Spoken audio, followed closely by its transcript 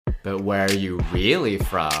But where are you really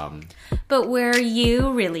from? But where are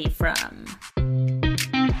you really from?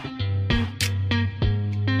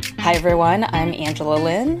 Hi everyone, I'm Angela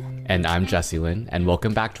Lynn. And I'm Jesse Lynn, and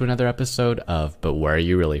welcome back to another episode of But Where Are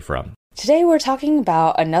You Really From? Today we're talking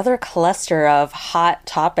about another cluster of hot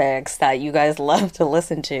topics that you guys love to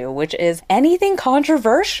listen to, which is anything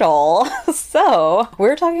controversial. So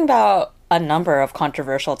we're talking about a number of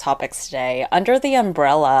controversial topics today under the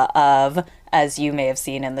umbrella of, as you may have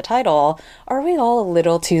seen in the title, are we all a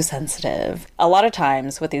little too sensitive? A lot of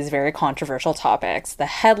times with these very controversial topics, the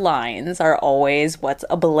headlines are always what's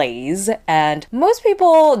ablaze, and most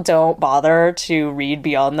people don't bother to read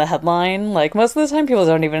beyond the headline. Like, most of the time people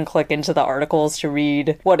don't even click into the articles to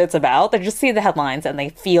read what it's about. They just see the headlines and they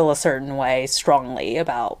feel a certain way strongly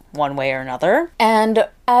about one way or another. And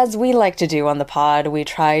as we like to do on the pod, we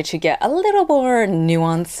try to get a little more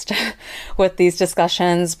nuanced with these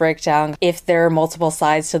discussions, break down if there are multiple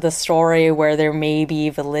sides to the story where there may be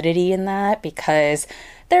validity in that, because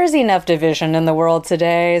there's enough division in the world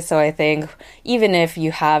today. So I think even if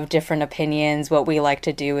you have different opinions, what we like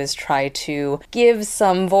to do is try to give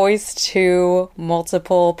some voice to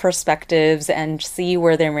multiple perspectives and see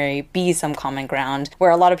where there may be some common ground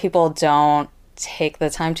where a lot of people don't take the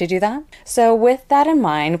time to do that. So with that in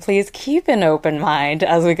mind, please keep an open mind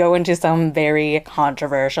as we go into some very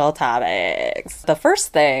controversial topics. The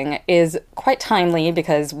first thing is quite timely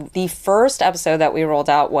because the first episode that we rolled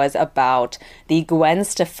out was about the Gwen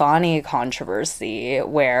Stefani controversy,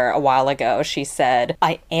 where a while ago she said,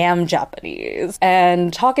 "I am Japanese,"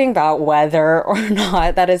 and talking about whether or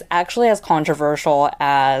not that is actually as controversial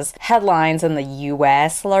as headlines in the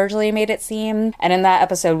US largely made it seem. And in that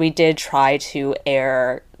episode, we did try to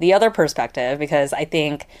air the other perspective, because I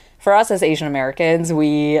think for us as Asian Americans,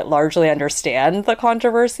 we largely understand the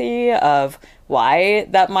controversy of why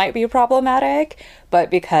that might be problematic, but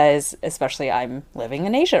because especially I'm living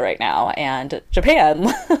in Asia right now and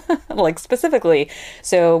Japan, like specifically.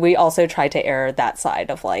 So we also try to air that side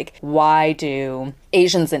of like, why do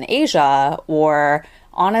Asians in Asia, or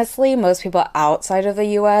honestly, most people outside of the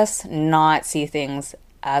US, not see things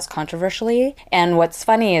as controversially? And what's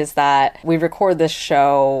funny is that we record this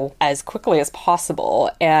show as quickly as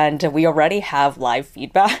possible, and we already have live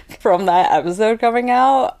feedback from that episode coming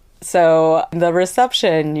out. So the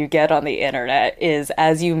reception you get on the internet is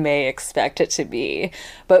as you may expect it to be.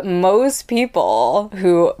 But most people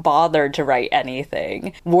who bothered to write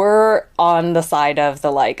anything were on the side of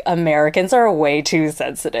the, like, Americans are way too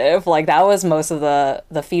sensitive. Like, that was most of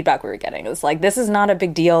the feedback we were getting. It was like, this is not a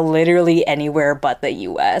big deal literally anywhere but the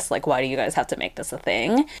US. Like, why do you guys have to make this a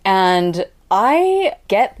thing? And I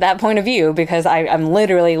get that point of view because I'm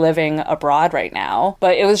literally living abroad right now.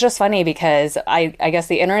 But it was just funny because I guess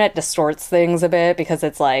the internet distorts things a bit, because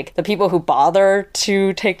it's like the people who bother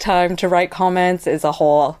to take time to write comments is a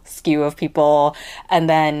whole skew of people. And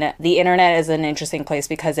then the internet is an interesting place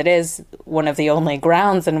because it is one of the only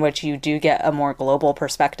grounds in which you do get a more global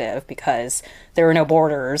perspective, because there are no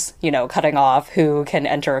borders, cutting off who can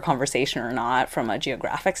enter a conversation or not from a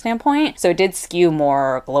geographic standpoint. So it did skew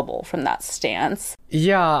more global from that stance.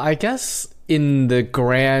 Yeah, I guess in the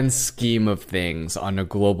grand scheme of things, on a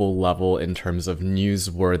global level in terms of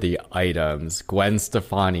newsworthy items, Gwen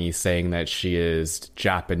Stefani saying that she is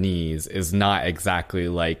Japanese is not exactly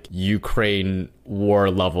like Ukraine war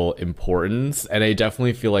level importance. And I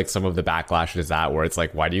definitely feel like some of the backlash is that, where it's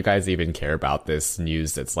like, why do you guys even care about this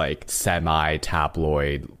news that's like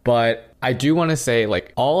semi-tabloid? But I do want to say,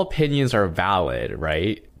 like, all opinions are valid,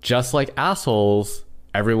 right? Just like assholes,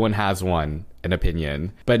 everyone has an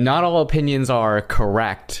opinion, but not all opinions are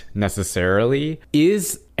correct necessarily.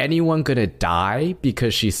 Is anyone gonna die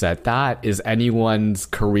because she said that? Is anyone's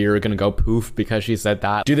career gonna go poof because she said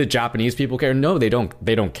that? Do the Japanese people care? No, they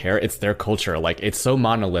don't care. It's their culture. Like, it's so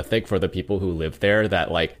monolithic for the people who live there that,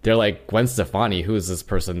 like, they're like, Gwen Stefani, who is this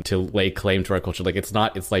person to lay claim to our culture? Like, it's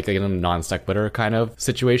like in a non sequitur kind of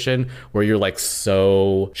situation where you're like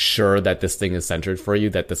so sure that this thing is centered for you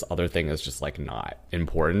that this other thing is just like not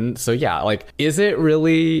important. So yeah, like, is it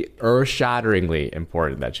really earth-shatteringly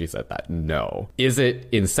important that she said that? No. Is it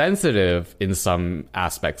insensitive in some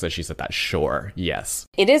aspects that she said that? Sure, yes.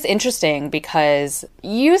 It is interesting because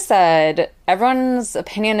you said everyone's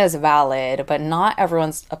opinion is valid, but not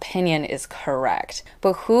everyone's opinion is correct.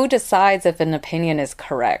 But who decides if an opinion is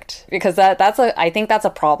correct? Because I think that's a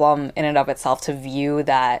problem in and of itself, to view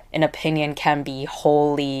that an opinion can be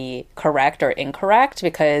wholly correct or incorrect,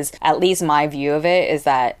 because at least my view of it is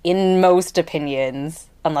that in most opinions,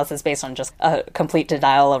 unless it's based on just a complete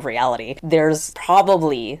denial of reality, there's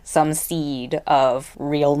probably some seed of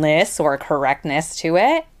realness or correctness to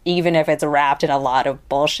it. even if it's wrapped in a lot of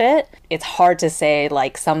bullshit, it's hard to say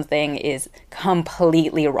like something is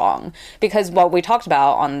completely wrong. Because what we talked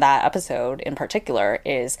about on that episode in particular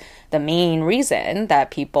is the main reason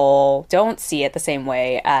that people don't see it the same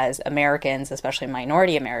way as Americans, especially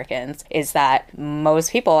minority Americans, is that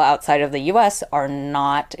most people outside of the US are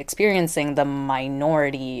not experiencing the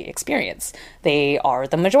minority experience. They are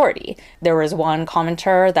the majority. There was one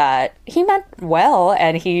commenter that he meant well,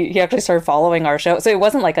 and he actually started following our show. So it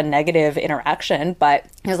wasn't like a negative interaction, but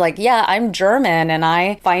he was like, yeah, I'm German, and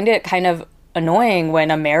I find it kind of annoying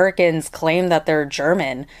when Americans claim that they're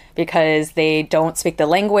German because they don't speak the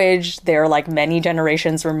language. They're like many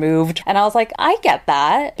generations removed. And I was like, I get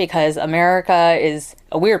that, because America is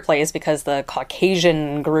a weird place because the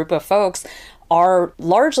Caucasian group of folks are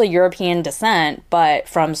largely European descent, but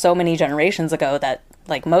from so many generations ago that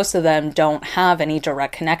like most of them don't have any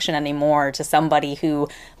direct connection anymore to somebody who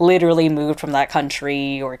literally moved from that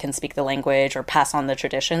country or can speak the language or pass on the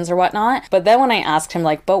traditions or whatnot. But then when I asked him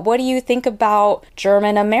like, but what do you think about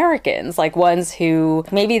German Americans? Like ones who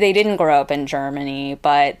maybe they didn't grow up in Germany,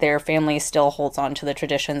 but their family still holds on to the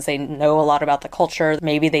traditions. They know a lot about the culture.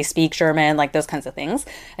 Maybe they speak German, like those kinds of things.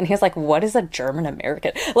 And he was like, what is a German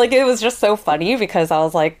American? Like, it was just so funny because I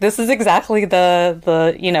was like, this is exactly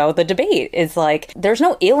the you know, the debate. It's like, there's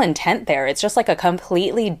no ill intent there. It's just like a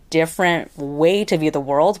completely different way to view the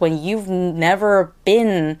world when you've never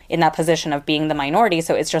been in that position of being the minority.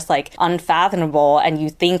 So it's just like unfathomable. And you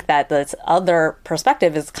think that this other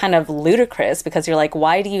perspective is kind of ludicrous because you're like,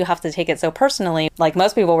 why do you have to take it so personally? Like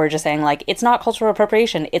most people were just saying like, it's not cultural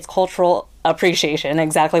appropriation, it's cultural appreciation,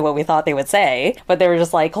 exactly what we thought they would say. But they were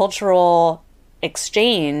just like, cultural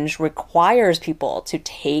exchange requires people to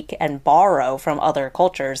take and borrow from other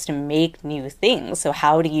cultures to make new things. So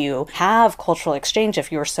how do you have cultural exchange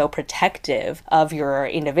if you're so protective of your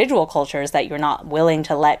individual cultures that you're not willing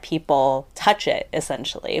to let people touch it,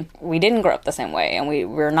 essentially? We didn't grow up the same way, and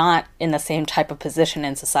we're not in the same type of position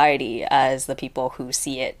in society as the people who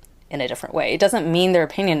see it in a different way. It doesn't mean their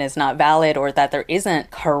opinion is not valid or that there isn't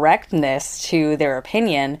correctness to their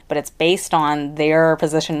opinion, but it's based on their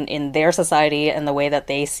position in their society and the way that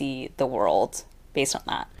they see the world based on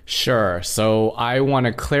that. Sure. So I want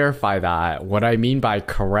to clarify that. What I mean by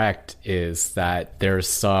correct is that there's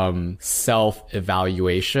some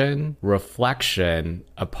self-evaluation, reflection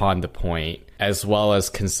upon the point, as well as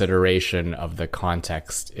consideration of the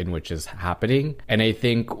context in which it's happening. And I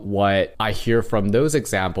think what I hear from those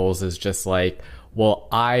examples is just like, well,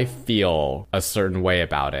 I feel a certain way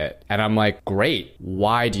about it. And I'm like, great.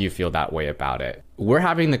 Why do you feel that way about it? We're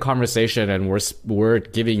having the conversation and we're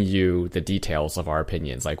giving you the details of our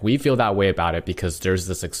opinions. Like, we feel that way about it because there's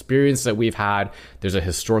this experience that we've had. There's a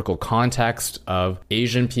historical context of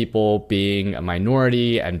Asian people being a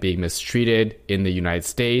minority and being mistreated in the United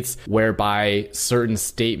States, whereby certain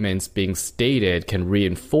statements being stated can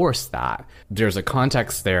reinforce that. There's a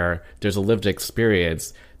context there. There's a lived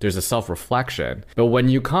experience. There's a self-reflection. But when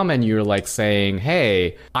you come and you're like saying,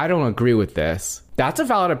 hey, I don't agree with this, that's a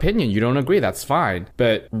valid opinion. You don't agree, that's fine.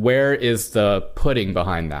 But where is the pudding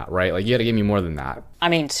behind that, right? Like, you gotta give me more than that. I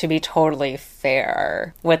mean, to be totally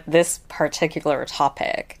fair, with this particular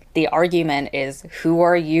topic, the argument is, who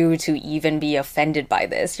are you to even be offended by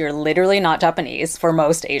this? You're literally not Japanese for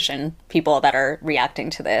most Asian people that are reacting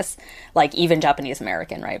to this, like even Japanese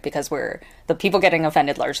American, right? Because the people getting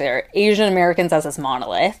offended largely are Asian Americans as this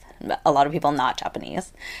monolith, a lot of people not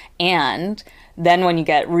Japanese. And then when you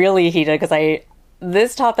get really heated, because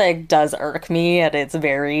this topic does irk me, and it's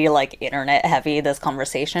very like internet heavy. This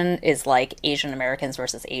conversation is like Asian Americans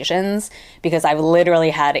versus Asians, because I've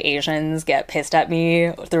literally had Asians get pissed at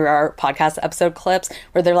me through our podcast episode clips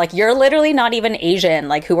where they're like, you're literally not even Asian.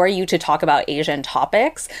 Like, who are you to talk about Asian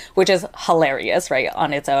topics? Which is hilarious, right,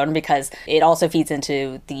 on its own, because it also feeds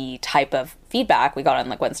into the type of feedback we got on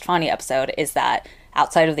the Gwen Stefani episode, is that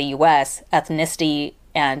outside of the US, ethnicity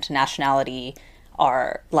and nationality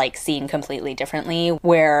are like seen completely differently,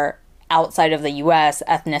 where outside of the US,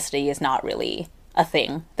 ethnicity is not really a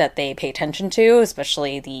thing that they pay attention to,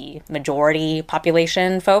 especially the majority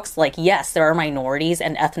population folks. Like, yes, there are minorities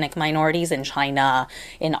and ethnic minorities in China,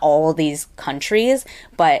 in all of these countries,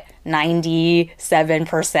 but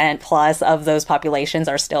 97% plus of those populations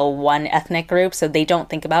are still one ethnic group. So they don't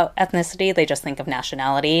think about ethnicity, they just think of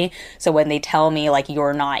nationality. So when they tell me like,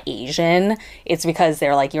 you're not Asian, it's because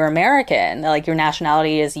they're like, you're American. They're like, your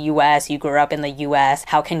nationality is US, you grew up in the US.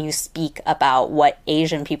 How can you speak about what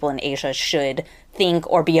Asian people in Asia should think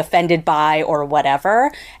or be offended by or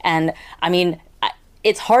whatever? And I mean,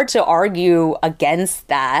 it's hard to argue against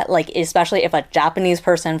that, like, especially if a Japanese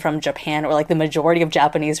person from Japan or like the majority of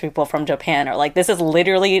Japanese people from Japan are like, this is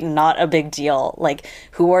literally not a big deal. Like,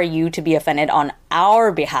 who are you to be offended on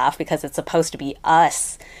our behalf because it's supposed to be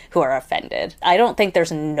us who are offended? I don't think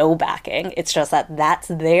there's no backing. It's just that that's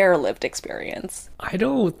their lived experience. I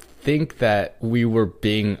don't think that we were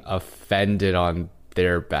being offended on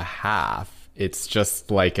their behalf. It's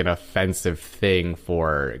just like an offensive thing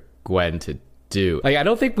for Gwen to do. Like, I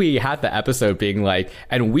don't think we had the episode being like,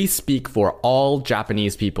 and we speak for all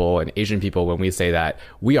Japanese people and Asian people when we say that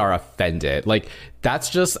we are offended. Like, that's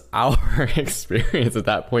just our experience at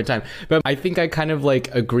that point in time. But I think I kind of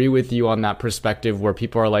like agree with you on that perspective where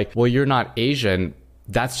people are like, well, you're not Asian.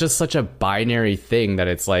 That's just such a binary thing that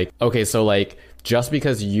it's like, okay, so like, just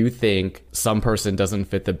because you think some person doesn't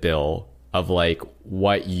fit the bill of like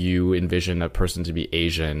what you envision a person to be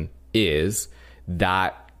Asian is,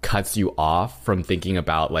 that cuts you off from thinking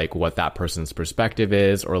about like what that person's perspective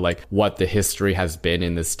is or like what the history has been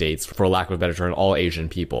in the States, for lack of a better term, all Asian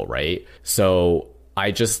people, right? So I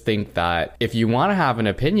just think that if you want to have an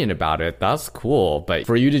opinion about it, that's cool. But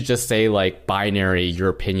for you to just say like binary, your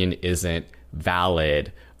opinion isn't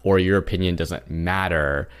valid or your opinion doesn't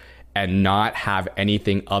matter, and not have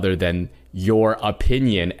anything other than your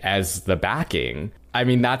opinion as the backing, I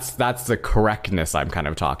mean, that's the correctness I'm kind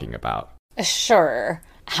of talking about. Sure.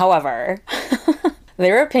 However,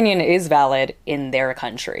 their opinion is valid in their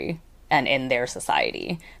country and in their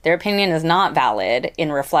society. Their opinion is not valid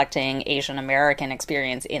in reflecting Asian American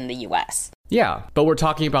experience in the US. Yeah, but we're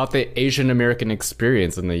talking about the Asian American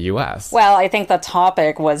experience in the US. Well, I think the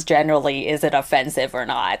topic was generally, is it offensive or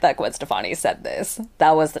not, that Gwen Stefani said this.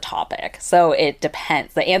 That was the topic. So it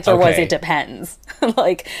depends. The answer was it depends.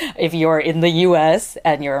 Like, if you're in the US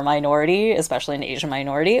and you're a minority, especially an Asian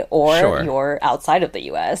minority, or you're outside of the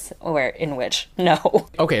US, in which, no.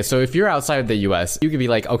 Okay, so if you're outside of the US, you could be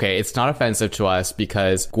like, okay, it's not offensive to us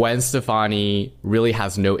because Gwen Stefani really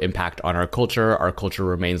has no impact on our culture. Our culture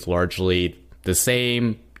remains largely the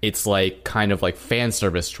same. It's like kind of like fan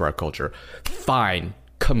service to our culture. Fine.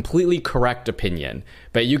 Completely correct opinion.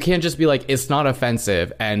 But you can't just be like, it's not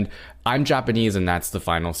offensive and I'm Japanese and that's the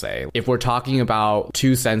final say. If we're talking about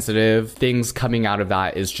too sensitive, things coming out of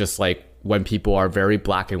that is just like when people are very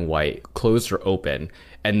black and white, closed or open.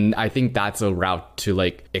 And I think that's a route to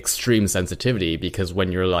like extreme sensitivity, because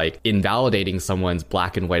when you're like invalidating someone's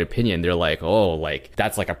black and white opinion, they're like, oh, like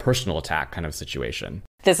that's like a personal attack kind of situation.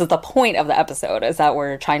 This is the point of the episode, is that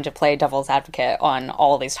we're trying to play devil's advocate on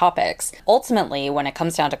all of these topics. Ultimately, when it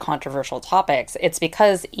comes down to controversial topics, it's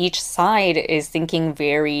because each side is thinking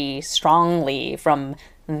very strongly from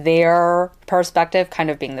their perspective,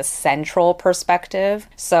 kind of being the central perspective.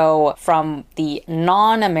 So from the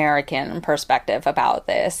non-American perspective about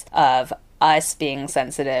this, of us being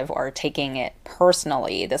sensitive or taking it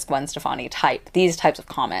personally, this Gwen Stefani these types of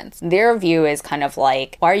comments, their view is kind of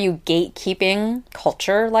like, why are you gatekeeping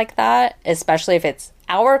culture like that? Especially if it's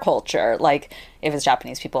our culture. Like, if it's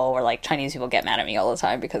Japanese people or like Chinese people get mad at me all the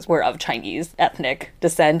time because we're of Chinese ethnic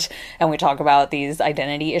descent and we talk about these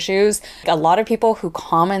identity issues. A lot of people who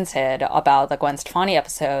commented about the Gwen Stefani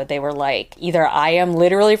episode, they were like, either I am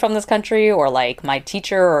literally from this country or like my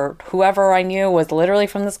teacher or whoever I knew was literally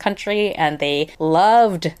from this country, and they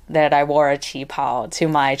loved that I wore a qipao to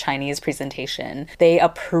my Chinese presentation. They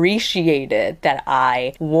appreciated that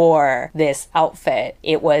I wore this outfit.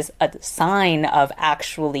 It was a sign of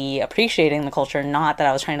actually appreciating the culture, not that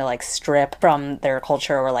I was trying to like strip from their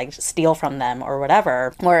culture or like steal from them or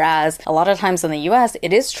whatever. Whereas a lot of times in the US,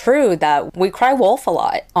 it is true that we cry wolf a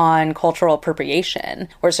lot on cultural appropriation,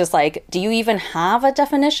 where it's just like, do you even have a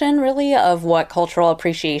definition really of what cultural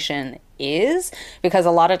appreciation is? Because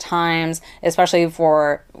a lot of times, especially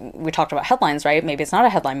for, we talked about headlines, right? Maybe it's not a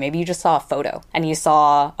headline. Maybe you just saw a photo and you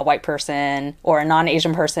saw a white person or a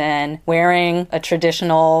non-Asian person wearing a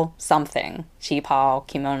traditional something, qipao,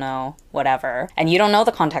 kimono, whatever, and you don't know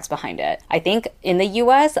the context behind it. I think in the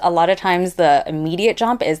US, a lot of times the immediate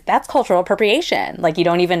jump is that's cultural appropriation. Like, you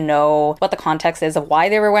don't even know what the context is of why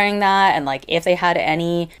they were wearing that, and like if they had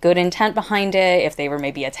any good intent behind it, if they were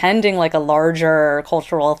maybe attending like a larger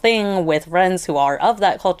cultural thing with friends who are of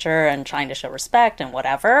that culture and trying to show respect and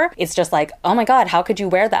whatever. It's just like, oh my God, how could you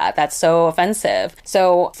wear that? That's so offensive.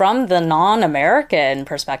 So from the non-American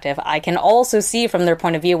perspective, I can also see from their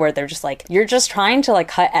point of view where they're just like, you're just trying to like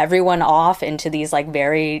cut everyone off into these like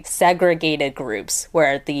very segregated groups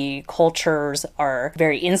where the cultures are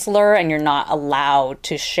very insular and you're not allowed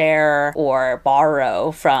to share or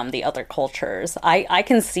borrow from the other cultures. I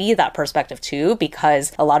can see that perspective too,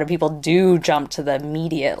 because a lot of people do jump to the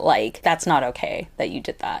immediate like, that's not okay that you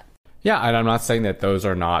did that. Yeah, and I'm not saying that those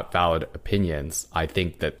are not valid opinions. I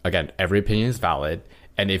think that, again, every opinion is valid.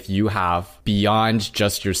 And if you have, beyond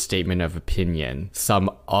just your statement of opinion, some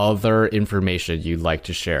other information you'd like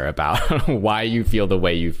to share about why you feel the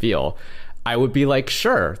way you feel, I would be like,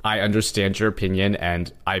 sure, I understand your opinion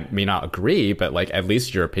and I may not agree, but like at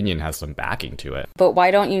least your opinion has some backing to it. But why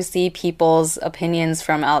don't you see people's opinions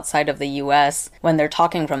from outside of the US when they're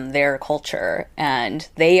talking from their culture and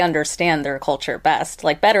they understand their culture best,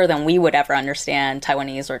 like better than we would ever understand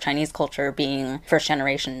Taiwanese or Chinese culture, being first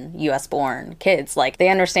generation US born kids? Like they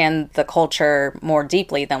understand the culture more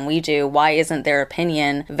deeply than we do. Why isn't their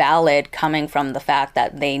opinion valid coming from the fact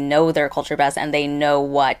that they know their culture best and they know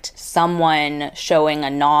what someone showing a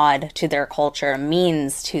nod to their culture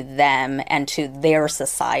means to them and to their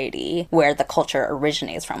society where the culture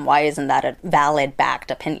originates from? Why isn't that a valid backed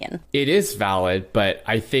opinion? It is valid, but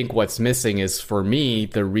I think what's missing is, for me,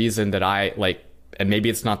 the reason that I like, and maybe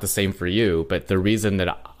it's not the same for you, but the reason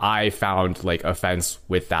that I found like offense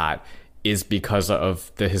with that is because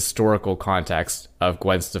of the historical context of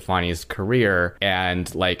Gwen Stefani's career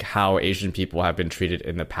and like how Asian people have been treated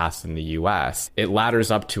in the past in the US. It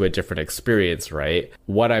ladders up to a different experience, right?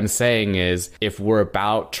 What I'm saying is, if we're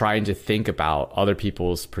about trying to think about other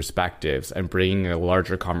people's perspectives and bringing a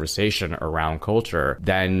larger conversation around culture,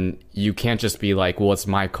 then you can't just be like, well, it's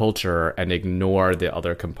my culture and ignore the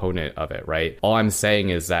other component of it, right? All I'm saying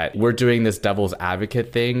is that we're doing this devil's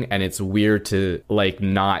advocate thing, and it's weird to like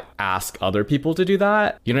not ask other people to do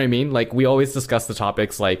that. You know what I mean? Like we always discuss the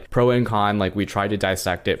topics like pro and con, like we try to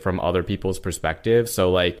dissect it from other people's perspective.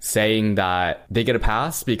 So like saying that they get a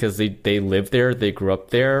pass because they live there, they grew up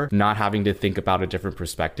there, not having to think about a different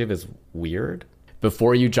perspective is weird.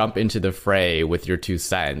 Before you jump into the fray with your 2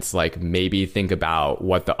 cents, like maybe think about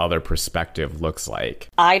what the other perspective looks like.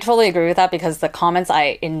 I totally agree with that, because the comments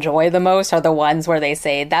I enjoy the most are the ones where they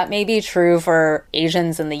say that may be true for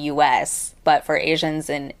Asians in the US, but for Asians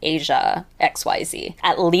in Asia, XYZ.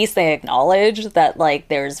 At least they acknowledge that like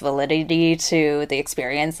there's validity to the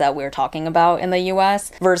experience that we're talking about in the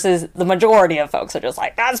US, versus the majority of folks are just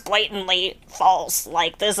like, that's blatantly false.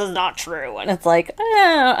 Like, this is not true. And it's like,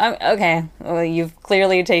 okay, well, you've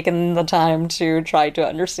clearly taken the time to try to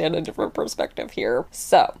understand a different perspective here.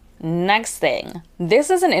 So, next thing. This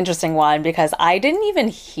is an interesting one because I didn't even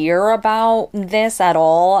hear about this at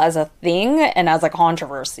all as a thing and as a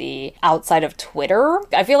controversy outside of Twitter.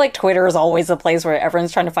 I feel like Twitter is always a place where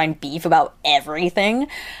everyone's trying to find beef about everything.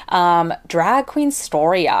 Drag Queen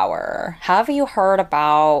Story Hour. Have you heard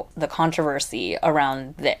about the controversy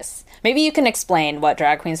around this? Maybe you can explain what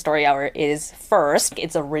Drag Queen Story Hour is first,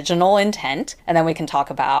 its original intent, and then we can talk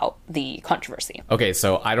about the controversy. Okay,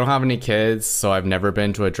 so I don't have any kids, so I've never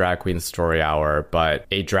been to a Drag Queen Story Hour, but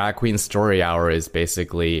a Drag Queen Story Hour is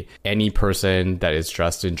basically any person that is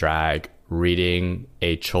dressed in drag reading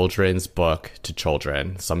a children's book to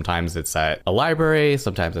children. Sometimes it's at a library,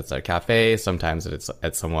 sometimes it's at a cafe, sometimes it's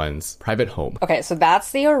at someone's private home. Okay, so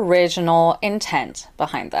that's the original intent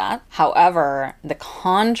behind that. However, the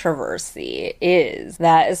controversy is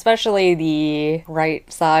that especially the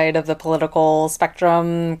right side of the political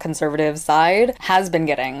spectrum, conservative side, has been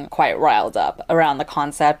getting quite riled up around the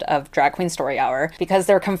concept of Drag Queen Story Hour because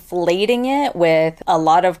they're conflating it with a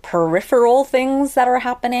lot of peripheral things that are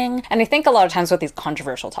happening. And I think a lot of times with these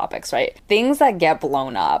controversial topics, right? Things that get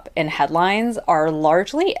blown up in headlines are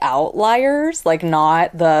largely outliers, like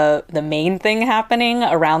not the main thing happening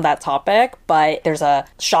around that topic, but there's a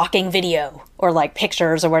shocking video or like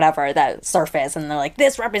pictures or whatever that surface and they're like,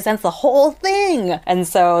 this represents the whole thing. And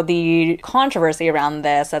so the controversy around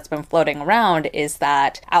this that's been floating around is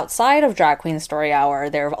that outside of Drag Queen Story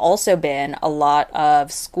Hour, there have also been a lot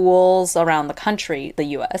of schools around the country, the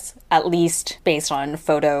US, at least based on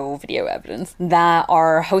photo video evidence, that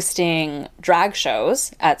are hosting drag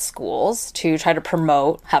shows at schools to try to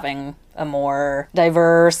promote having a more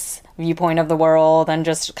diverse viewpoint of the world and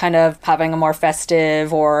just kind of having a more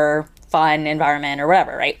festive or fun environment or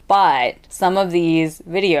whatever, right? But some of these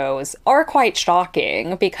videos are quite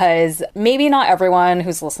shocking because maybe not everyone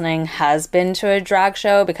who's listening has been to a drag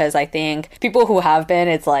show, because I think people who have been,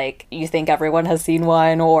 it's like you think everyone has seen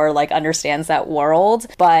one or like understands that world.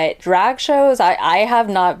 But drag shows, I have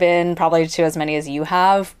not been probably to as many as you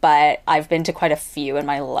have, but I've been to quite a few in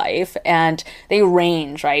my life and they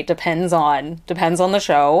range, right? Depends on the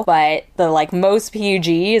show, but the like most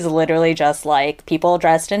PG is literally just like people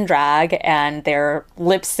dressed in drag drag and they're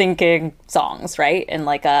lip syncing songs, right? In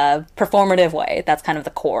like a performative way. That's kind of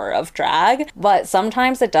the core of drag. But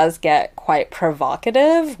sometimes it does get quite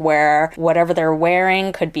provocative where whatever they're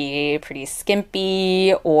wearing could be pretty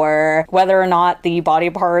skimpy, or whether or not the body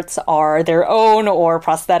parts are their own or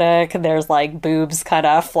prosthetic. There's like boobs kind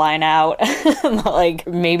of flying out, like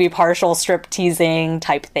maybe partial strip teasing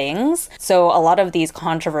type things. So a lot of these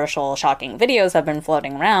controversial, shocking videos that have been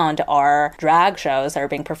floating around are drag shows that are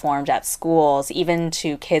being performed at schools, even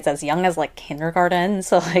to kids as young as like kindergarten,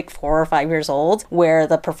 so like 4 or 5 years old, where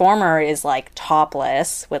the performer is like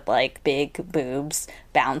topless with like big boobs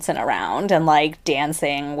bouncing around and like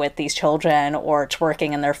dancing with these children or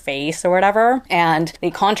twerking in their face or whatever. And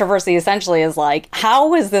the controversy essentially is like,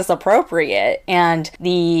 how is this appropriate? And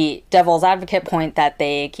the devil's advocate point that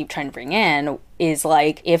they keep trying to bring in is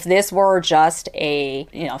like, if this were just a,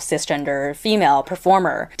 cisgender female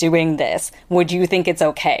performer doing this, would you think it's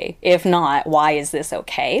okay? If not, why is this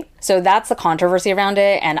okay? So that's the controversy around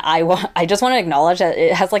it. And I just want to acknowledge that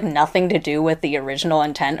it has like nothing to do with the original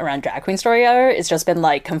intent around Drag Queen Story Hour. It's just been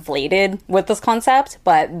like conflated with this concept,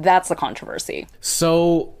 but that's the controversy.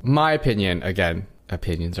 So my opinion, again,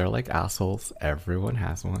 opinions are like assholes. Everyone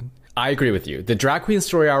has one. I agree with you. The Drag Queen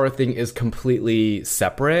Story Hour thing is completely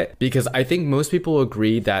separate because I think most people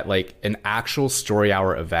agree that like an actual story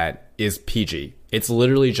hour event is PG. It's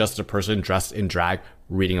literally just a person dressed in drag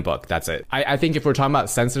reading a book. That's it. I think if we're talking about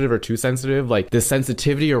sensitive or too sensitive, like the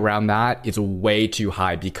sensitivity around that is way too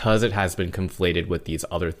high because it has been conflated with these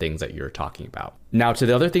other things that you're talking about. Now, to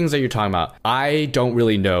the other things that you're talking about, I don't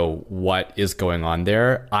really know what is going on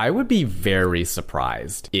there. I would be very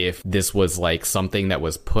surprised if this was like something that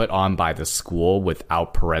was put on by the school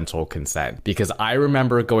without parental consent. Because I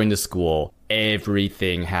remember going to school,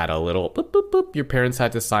 everything had a little boop, boop, boop. Your parents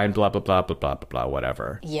had to sign blah, blah, blah, blah, blah, blah, blah,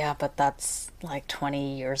 whatever. Yeah, but that's like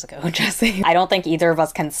 20 years ago, Jesse. I don't think either of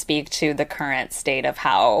us can speak to the current state of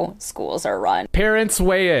how schools are run. Parents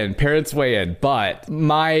weigh in. But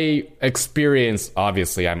my experience,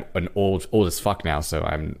 obviously I'm an old as fuck now, so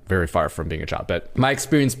I'm very far from being a child. But my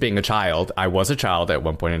experience being a child, I was a child at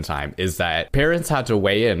one point in time, is that parents had to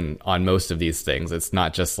weigh in on most of these things. It's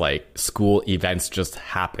not just like school events just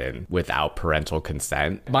happen without parental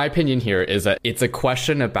consent. My opinion here is that it's a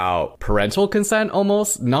question about parental consent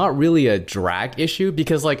almost, not really a drag issue,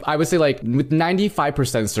 because like I would say like with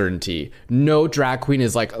 95% certainty, no drag queen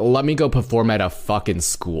is like, let me go perform at a fucking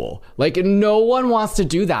school. Like no one wants to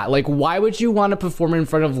do that. Like why would you want to perform in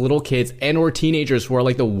front of little kids and or teenagers who are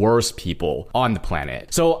like the worst people on the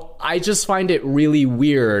planet? So I just find it really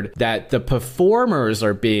weird that the performers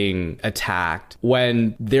are being attacked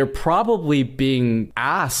when they're probably being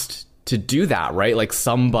asked to do that, right? Like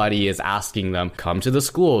somebody is asking them, come to the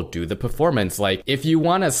school, do the performance. Like if you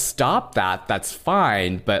want to stop that, that's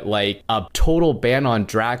fine. But like a total ban on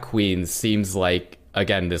drag queens seems like,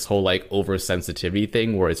 again, this whole like oversensitivity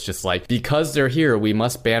thing where it's just like, because they're here, we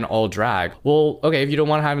must ban all drag. Well, okay, if you don't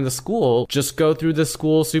want to have it in the school, just go through the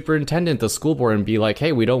school superintendent, the school board, and be like,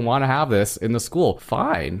 hey, we don't want to have this in the school.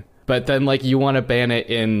 Fine. But then like you want to ban it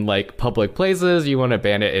in like public places, you want to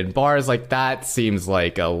ban it in bars, like that seems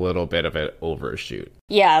like a little bit of an overshoot.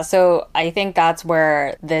 Yeah, so I think that's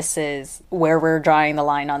where this is where we're drawing the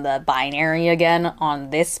line on the binary again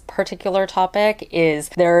on this particular topic, is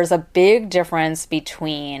there's a big difference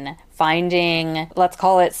between finding, let's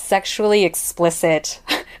call it sexually explicit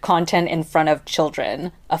content in front of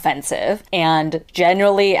children offensive and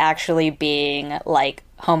generally actually being like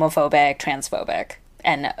homophobic, transphobic,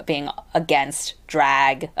 and being against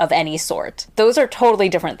drag of any sort. Those are totally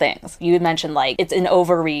different things. You had mentioned like it's an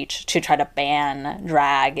overreach to try to ban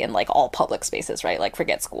drag in like all public spaces, right? Like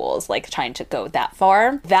forget schools, like trying to go that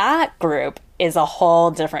far. That group is a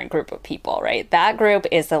whole different group of people, right? That group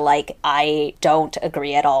is the like, I don't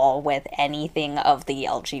agree at all with anything of the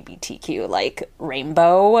LGBTQ like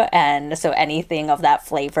rainbow, and so anything of that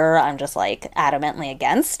flavor I'm just like adamantly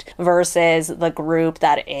against, versus the group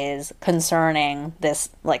that is concerning this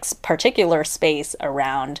like particular space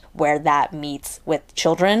around where that meets with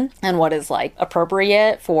children and what is like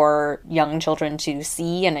appropriate for young children to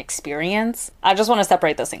see and experience. I just want to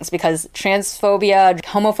separate those things because transphobia,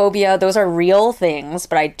 homophobia, those are real things,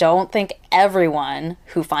 but I don't think everyone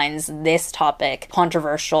who finds this topic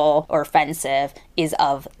controversial or offensive is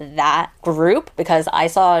of that group, because I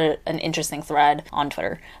saw an interesting thread on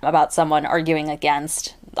Twitter about someone arguing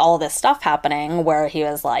against all this stuff happening where he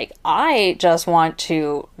was like, I just want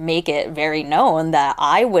to make it very known that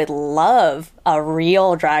I would love a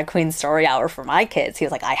real drag queen story hour for my kids. He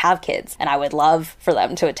was like, I have kids and I would love for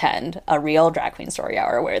them to attend a real drag queen story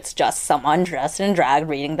hour where it's just someone dressed in drag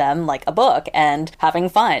reading them like a book and having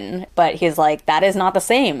fun. But he's like, that is not the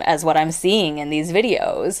same as what I'm seeing in these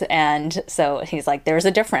videos. And so he's like, there's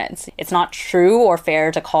a difference. It's not true or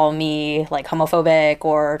fair to call me like homophobic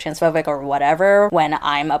or transphobic or whatever when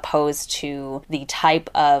I'm opposed to the type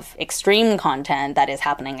of extreme content that is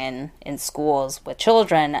happening in schools with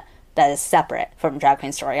children that is separate from Drag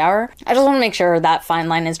Queen Story Hour. I just want to make sure that fine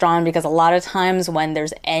line is drawn, because a lot of times when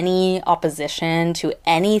there's any opposition to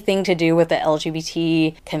anything to do with the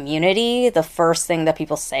LGBT community, the first thing that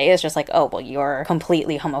people say is just like, oh, well, you're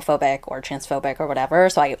completely homophobic or transphobic or whatever,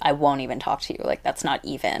 so I won't even talk to you. Like, that's not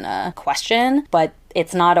even a question, but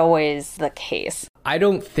it's not always the case. I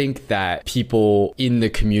don't think that people in the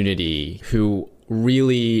community who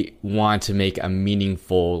really want to make a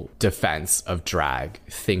meaningful defense of drag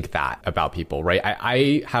think that about people, right?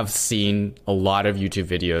 I have seen a lot of YouTube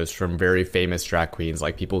videos from very famous drag queens,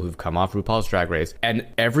 like people who've come off RuPaul's Drag Race, and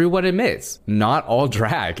everyone admits not all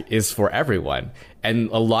drag is for everyone. And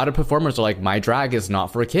a lot of performers are like, my drag is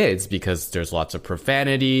not for kids because there's lots of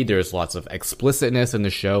profanity, there's lots of explicitness in the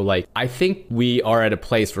show. Like, I think we are at a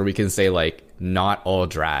place where we can say, like, not all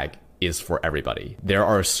drag is for everybody. There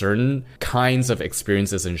are certain kinds of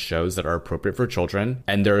experiences in shows that are appropriate for children,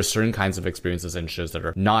 and there are certain kinds of experiences in shows that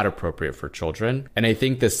are not appropriate for children. And I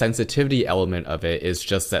think the sensitivity element of it is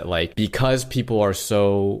just that, like, because people are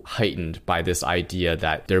so heightened by this idea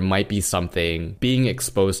that there might be something being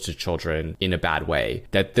exposed to children in a bad way,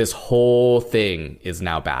 that this whole thing is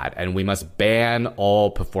now bad, and we must ban all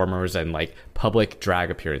performers and like public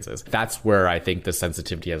drag appearances. That's where I think the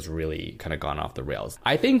sensitivity has really kind of gone off the rails.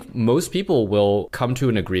 I think most people will come to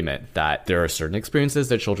an agreement that there are certain experiences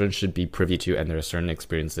that children should be privy to, and there are certain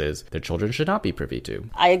experiences that children should not be privy to.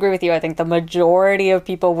 I agree with you. I think the majority of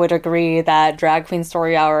people would agree that Drag Queen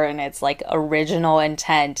Story Hour and its like original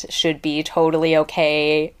intent should be totally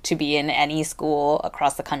okay to be in any school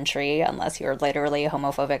across the country, unless you're literally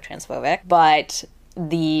homophobic, transphobic. But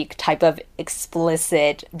the type of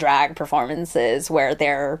explicit drag performances where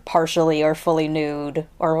they're partially or fully nude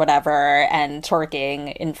or whatever and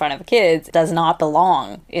twerking in front of kids does not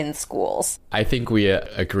belong in schools. I think we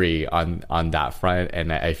agree on that front,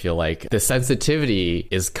 and I feel like the sensitivity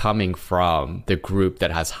is coming from the group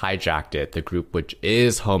that has hijacked it, the group which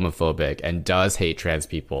is homophobic and does hate trans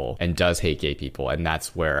people and does hate gay people, and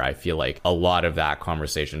that's where I feel like a lot of that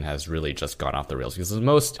conversation has really just gone off the rails, because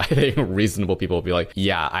most, I think, reasonable people will be like,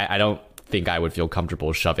 yeah, I don't think I would feel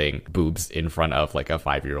comfortable shoving boobs in front of like a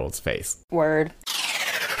 5-year-old's face. Word.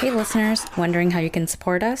 Hey listeners, wondering how you can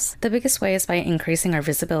support us? The biggest way is by increasing our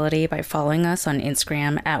visibility by following us on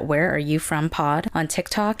Instagram at Where Are You From Pod, on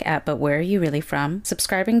TikTok at But Where Are You Really From,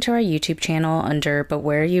 subscribing to our YouTube channel under But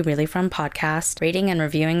Where Are You Really From Podcast, rating and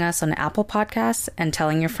reviewing us on Apple Podcasts, and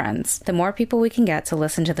telling your friends. The more people we can get to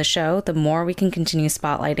listen to the show, the more we can continue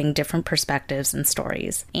spotlighting different perspectives and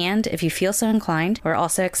stories. And if you feel so inclined, we're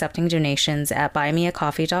also accepting donations at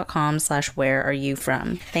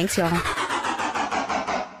buymeacoffee.com/whereareyoufrom. Thanks, y'all.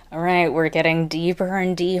 All right, we're getting deeper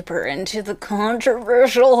and deeper into the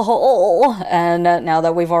controversial hole. And now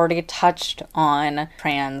that we've already touched on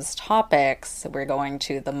trans topics, we're going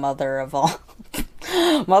to the mother of all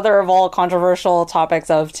controversial topics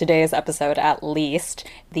of today's episode, at least.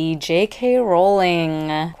 The J.K.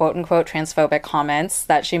 Rowling quote-unquote transphobic comments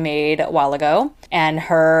that she made a while ago, and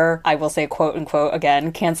her, I will say quote-unquote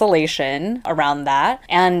again, cancellation around that.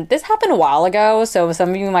 And this happened a while ago, so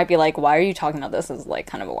some of you might be like, why are you talking about this? This is like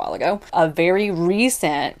kind of a while ago. A very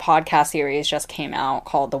recent podcast series just came out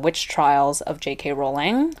called The Witch Trials of J.K.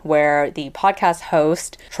 Rowling, where the podcast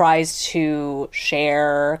host tries to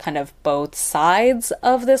share kind of both sides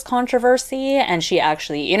of this controversy, and she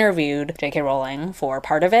actually interviewed J.K. Rowling for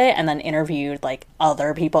part of it, and then interviewed like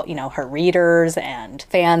other people, you know, her readers and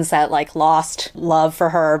fans that like lost love for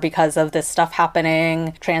her because of this stuff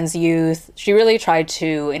happening, trans youth. She really tried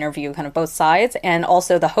to interview kind of both sides. And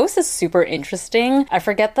also the host is super interesting. I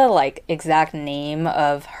forget the like exact name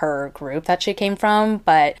of her group that she came from,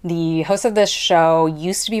 but the host of this show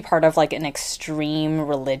used to be part of like an extreme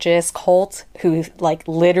religious cult who like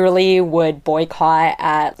literally would boycott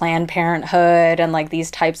at Planned Parenthood and like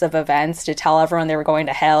these types of events to tell everyone they were going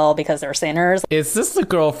to hell because they're sinners. Is this the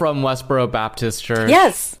girl from Westboro Baptist Church?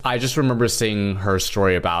 Yes. I just remember seeing her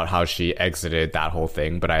story about how she exited that whole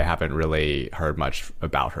thing, but I haven't really heard much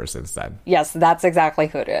about her since then. Yes, that's exactly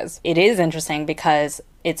who it is. It is interesting because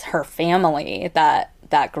it's her family that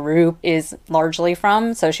group is largely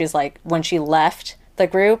from. So she's like, when she left the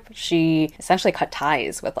group, she essentially cut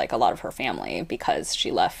ties with like a lot of her family because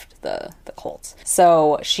she left the cults.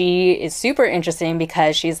 So she is super interesting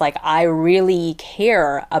because she's like, I really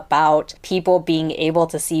care about people being able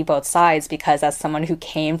to see both sides, because as someone who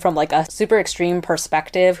came from like a super extreme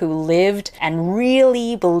perspective, who lived and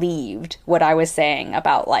really believed what I was saying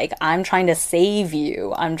about like, I'm trying to save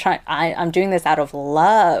you. I'm doing this out of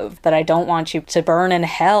love, that I don't want you to burn in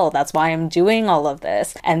hell. That's why I'm doing all of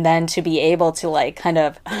this. And then to be able to like kind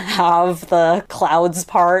of have the clouds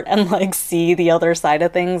part and like see the other side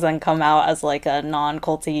of things and come out as like a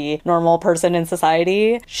non-culty normal person in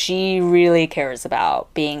society. She really cares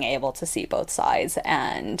about being able to see both sides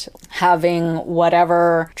and having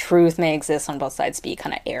whatever truth may exist on both sides be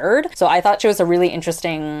kind of aired. So I thought she was a really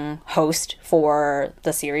interesting host for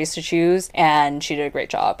the series to choose, and she did a great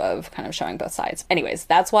job of kind of showing both sides. Anyways,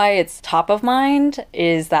 that's why it's top of mind,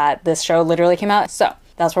 is that this show literally came out. So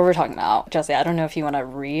that's what we're talking about. Jesse, I don't know if you want to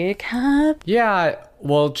recap. Yeah,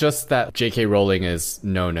 well, just that J.K. Rowling is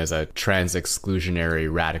known as a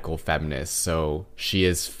trans-exclusionary radical feminist. So she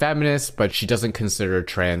is feminist, but she doesn't consider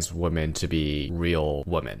trans women to be real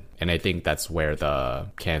women. And I think that's where the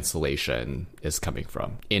cancellation is coming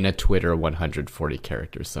from in a Twitter 140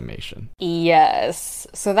 character summation. Yes.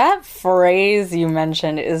 So that phrase you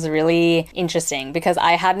mentioned is really interesting because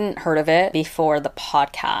I hadn't heard of it before the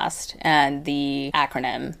podcast, and the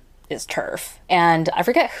acronym is TERF. And I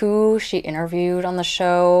forget who she interviewed on the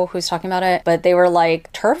show who's talking about it, but they were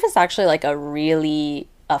like, TERF is actually like a really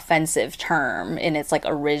offensive term in its like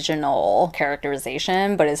original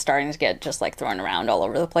characterization, but is starting to get just like thrown around all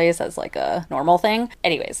over the place as like a normal thing.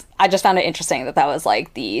 Anyways, I just found it interesting that that was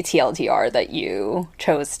like the TLDR that you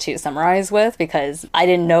chose to summarize with, because I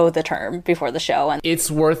didn't know the term before the show. And it's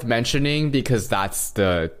worth mentioning because that's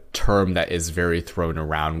the term that is very thrown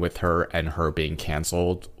around with her and her being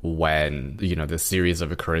canceled when, you know, the series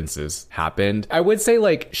of occurrences happened. I would say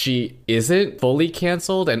like she isn't fully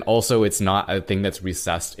canceled, and also it's not a thing that's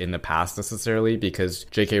recessed in the past necessarily, because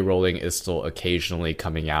J.K. Rowling is still occasionally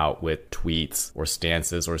coming out with tweets or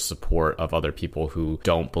stances or support of other people who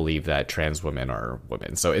don't believe that trans women are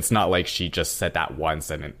women. So it's not like she just said that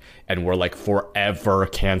once and we're like forever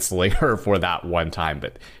canceling her for that one time,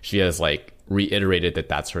 but she has like reiterated that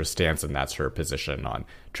that's her stance and that's her position on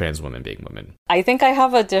trans women being women. I think I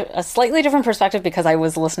have a slightly different perspective because I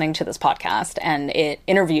was listening to this podcast and it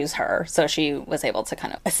interviews her, so she was able to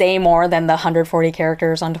kind of say more than the 140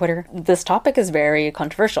 characters on Twitter. This topic is very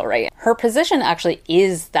controversial, right? Her position actually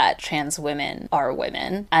is that trans women are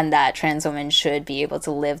women and that trans women should be able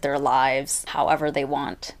to live their lives however they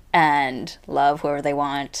want and love whoever they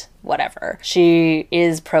want, whatever. She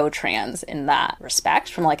is pro-trans in that respect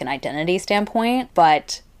from like an identity standpoint,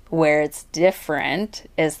 but where it's different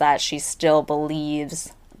is that she still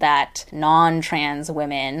believes that non-trans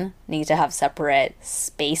women need to have separate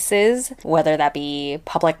spaces, whether that be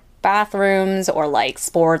public bathrooms or like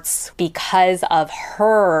sports, because of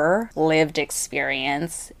her lived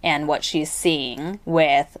experience and what she's seeing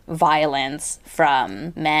with violence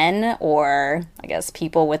from men, or I guess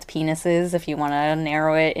people with penises, if you want to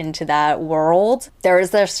narrow it into that world.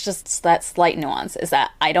 There's just that slight nuance, is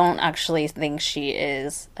that I don't actually think she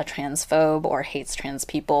is a transphobe or hates trans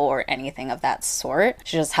people or anything of that sort.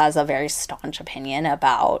 She just has a very staunch opinion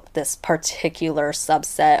about this particular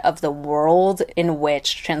subset of the world in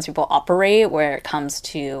which trans people operate, where it comes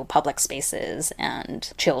to public spaces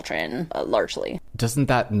and children, largely. Doesn't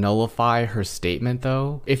that nullify her statement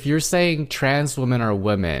though? If you're saying trans women are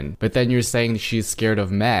women, but then you're saying she's scared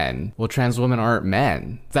of men, well, trans women aren't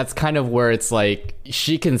men. That's kind of where it's like,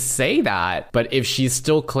 she can say that, but if she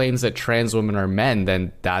still claims that trans women are men,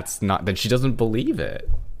 then then she doesn't believe it.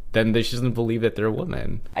 Then she doesn't believe that they're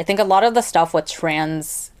women. I think a lot of the stuff with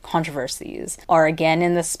trans controversies are again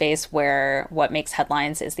in the space where what makes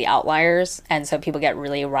headlines is the outliers, and so people get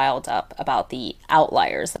really riled up about the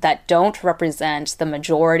outliers that don't represent the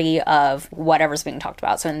majority of whatever's being talked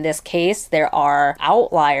about. So in this case, there are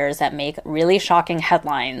outliers that make really shocking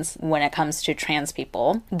headlines when it comes to trans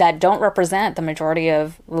people that don't represent the majority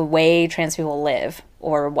of the way trans people live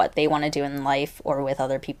or what they want to do in life or with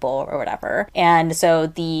other people or whatever. And so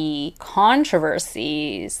the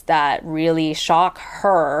controversies that really shock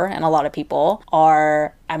her and a lot of people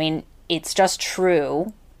are, I mean, it's just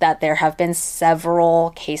true that there have been several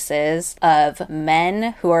cases of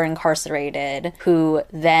men who are incarcerated who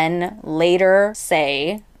then later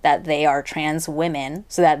say that they are trans women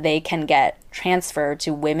so that they can get transferred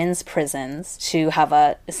to women's prisons to have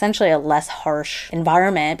essentially a less harsh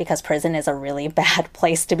environment, because prison is a really bad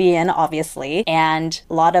place to be in, obviously. And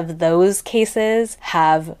a lot of those cases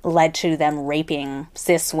have led to them raping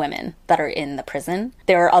cis women that are in the prison.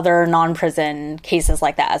 There are other non-prison cases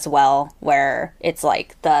like that as well, where it's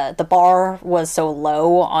like the bar was so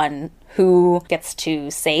low on who gets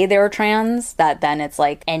to say they're trans that then it's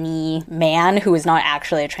like any man who is not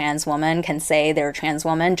actually a trans woman can say they're a trans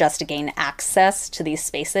woman just to gain access to these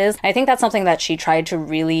spaces. I think that's something that she tried to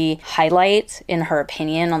really highlight in her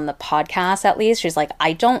opinion on the podcast, at least. She's like,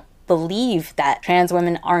 I don't believe that trans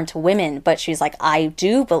women aren't women, but she's like, I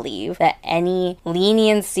do believe that any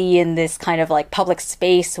leniency in this kind of like public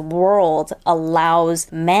space world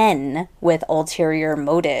allows men with ulterior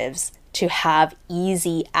motives to have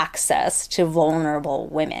easy access to vulnerable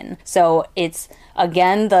women. So it's,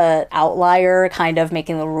 again, the outlier kind of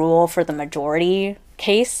making the rule for the majority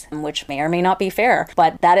case, which may or may not be fair,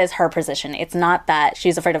 but that is her position. It's not that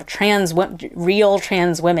she's afraid of real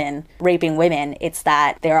trans women raping women. It's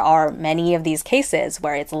that there are many of these cases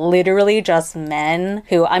where it's literally just men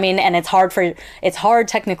who, I mean, and it's hard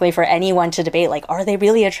technically for anyone to debate, like, are they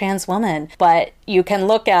really a trans woman? But you can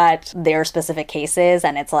look at their specific cases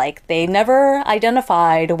and it's like they never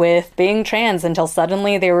identified with being trans until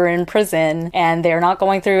suddenly they were in prison, and they're not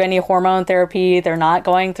going through any hormone therapy. They're not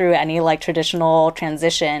going through any like traditional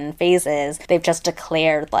transition phases. They've just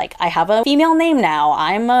declared, like, I have a female name now.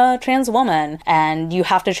 I'm a trans woman and you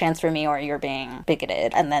have to transfer me or you're being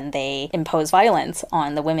bigoted. And then they impose violence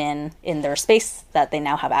on the women in their space that they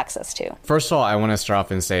now have access to. First of all, I want to start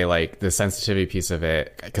off and say, like, the sensitivity piece of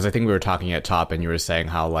it, because I think we were talking at top and you were saying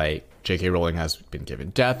how, like, J.K. Rowling has been given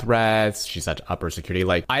death threats. She's at upper security.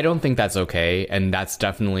 Like, I don't think that's okay. And that's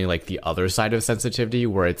definitely like the other side of sensitivity,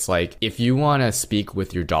 where it's like, if you want to speak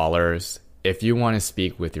with your dollars, if you want to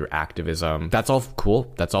speak with your activism, that's all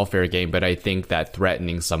cool. That's all fair game. But I think that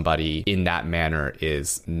threatening somebody in that manner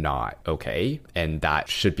is not okay. And that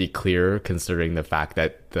should be clear, considering the fact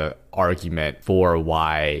that the argument for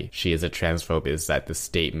why she is a transphobe is that the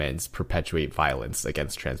statements perpetuate violence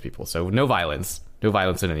against trans people. So no violence. No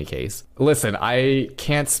violence in any case. Listen, I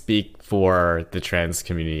can't speak for the trans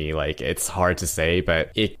community. Like, it's hard to say,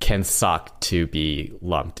 but it can suck to be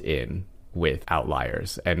lumped in with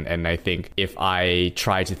outliers. And I think if I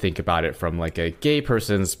try to think about it from like a gay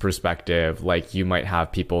person's perspective, like, you might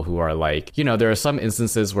have people who are like, you know, there are some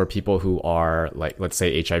instances where people who are like, let's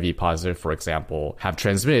say HIV positive, for example, have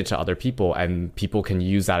transmitted to other people, and people can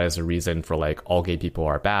use that as a reason for like, all gay people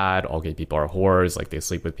are bad, all gay people are whores, like they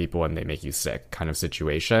sleep with people and they make you sick kind of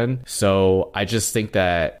situation. So I just think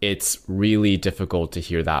that it's really difficult to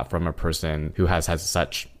hear that from a person who has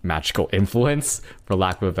such magical influence, for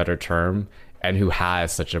lack of a better term, and who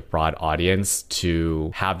has such a broad audience,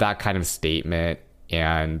 to have that kind of statement.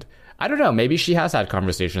 And I don't know, maybe she has had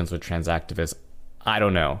conversations with trans activists. I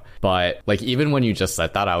don't know. But like, even when you just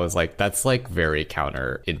said that, I was like, that's like very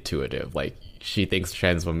counterintuitive. Like, she thinks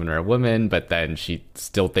trans women are women, but then she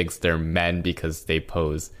still thinks they're men because they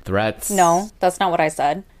pose threats. No, that's not what I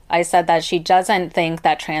said. I said that she doesn't think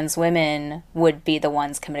that trans women would be the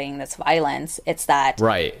ones committing this violence. It's that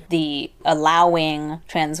the allowing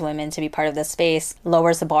trans women to be part of this space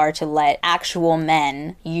lowers the bar to let actual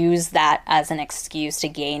men use that as an excuse to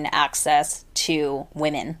gain access to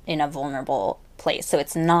women in a vulnerable place. So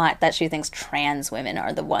it's not that she thinks trans women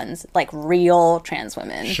are the ones, like real trans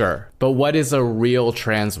women. Sure. But what is a real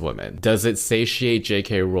trans woman? Does it satiate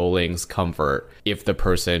J.K. Rowling's comfort if the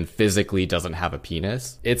person physically doesn't have a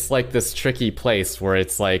penis? It's like this tricky place where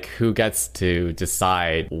it's like, who gets to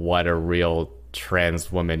decide what a real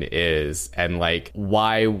trans woman is, and like,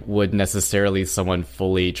 why would necessarily someone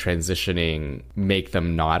fully transitioning make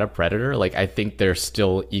them not a predator? Like, I think they're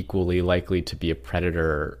still equally likely to be a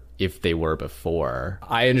predator if they were before.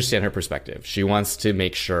 I understand her perspective. She wants to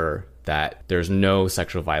make sure that there's no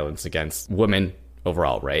sexual violence against women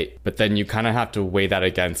overall, right? But then you kind of have to weigh that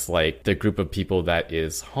against like the group of people that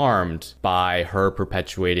is harmed by her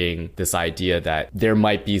perpetuating this idea that there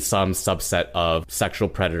might be some subset of sexual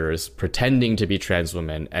predators pretending to be trans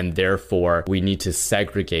women, and therefore we need to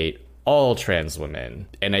segregate all trans women.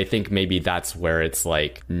 And I think maybe that's where it's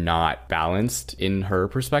like not balanced in her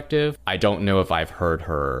perspective. I don't know if I've heard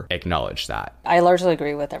her acknowledge that. I largely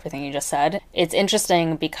agree with everything you just said. It's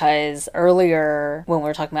interesting because earlier when we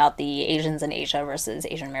were talking about the Asians in Asia versus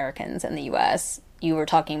Asian Americans in the US, you were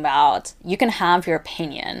talking about, you can have your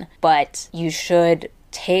opinion, but you should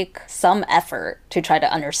take some effort to try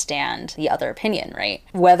to understand the other opinion, right?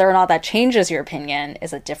 Whether or not that changes your opinion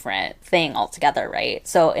is a different thing altogether, right?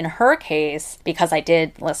 So in her case, because I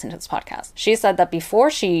did listen to this podcast, she said that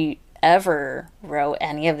before she ever wrote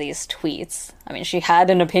any of these tweets, I mean, she had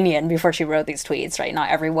an opinion before she wrote these tweets, right? Not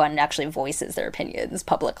everyone actually voices their opinions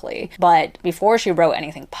publicly. But before she wrote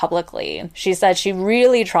anything publicly, she said she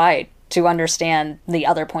really tried to understand the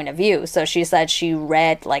other point of view. So she said she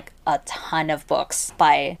read like a ton of books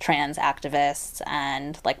by trans activists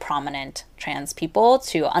and like prominent trans people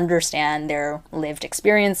to understand their lived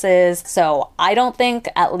experiences. So I don't think,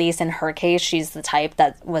 at least in her case, she's the type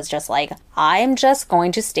that was just like, I'm just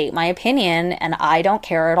going to state my opinion and I don't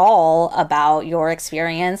care at all about your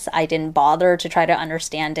experience. I didn't bother to try to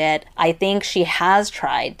understand it. I think she has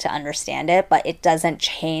tried to understand it, but it doesn't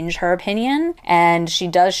change her opinion. And she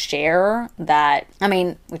does share that, I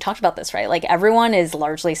mean, we talked about this, right? Like everyone is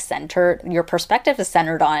largely centered, your perspective is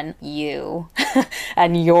centered on you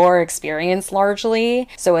and your experience largely.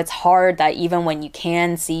 So it's hard that even when you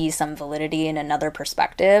can see some validity in another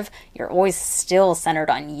perspective, you're always still centered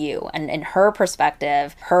on you. And in her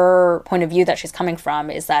perspective, her point of view that she's coming from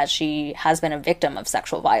is that she has been a victim of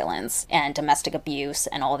sexual violence and domestic abuse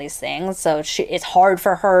and all these things. So it's hard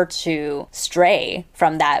for her to stray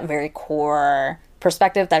from that very core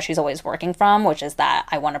perspective that she's always working from, which is that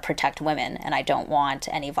I want to protect women and I don't want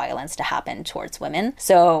any violence to happen towards women.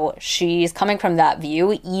 So she's coming from that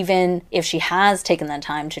view. Even if she has taken the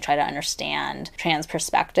time to try to understand trans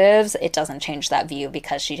perspectives, it doesn't change that view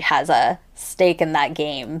because she has a stake in that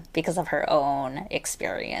game because of her own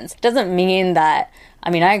experience. It doesn't mean that, I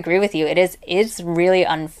mean, I agree with you. It's really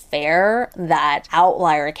unfair that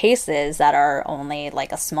outlier cases that are only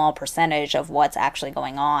like a small percentage of what's actually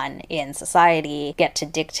going on in society get to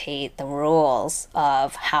dictate the rules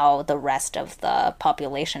of how the rest of the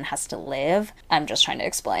population has to live. I'm just trying to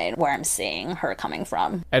explain where I'm seeing her coming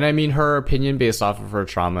from. And I mean, her opinion based off of her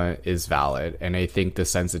trauma is valid. And I think the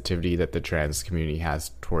sensitivity that the trans community has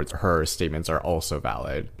towards her statements are also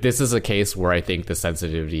valid. This is a case where I think the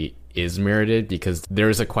sensitivity is merited because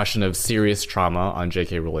there's a question of serious trauma on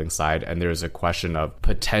J.K. Rowling's side, and there's a question of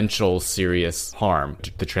potential serious harm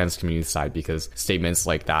to the trans community side because statements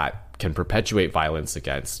like that can perpetuate violence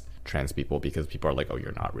against trans people because people are like, oh,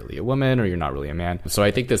 you're not really a woman or you're not really a man. So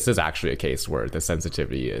I think this is actually a case where the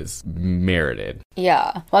sensitivity is merited.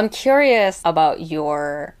 Yeah. Well, I'm curious about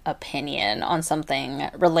your opinion on something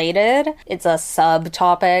related. It's a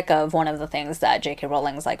subtopic of one of the things that J.K.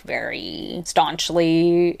 Rowling's like very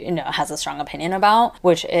staunchly, has a strong opinion about,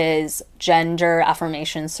 which is gender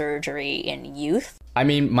affirmation surgery in youth. I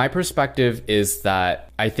mean, my perspective is that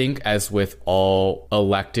I think, as with all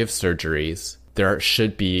elective surgeries, there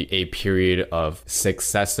should be a period of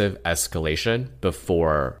successive escalation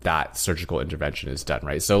before that surgical intervention is done,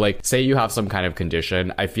 right? So like, say you have some kind of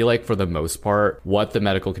condition, I feel like for the most part, what the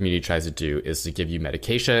medical community tries to do is to give you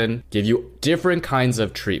medication, give you different kinds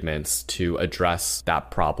of treatments to address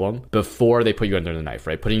that problem before they put you under the knife,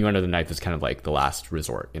 right? Putting you under the knife is kind of like the last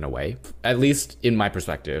resort in a way, at least in my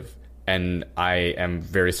perspective. And I am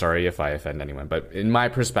very sorry if I offend anyone, but in my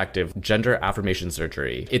perspective, gender affirmation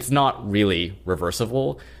surgery, it's not really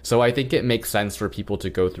reversible. So I think it makes sense for people to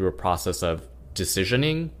go through a process of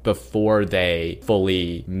decisioning before they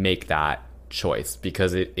fully make that choice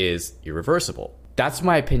because it is irreversible. That's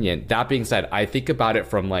my opinion. That being said, I think about it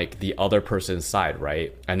from like the other person's side,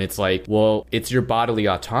 right? And it's like, well, it's your bodily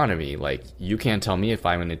autonomy. Like, you can't tell me if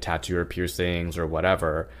I'm going to tattoo or piercings or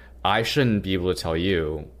whatever. I shouldn't be able to tell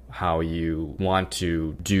you how you want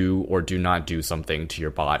to do or do not do something to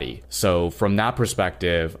your body. So from that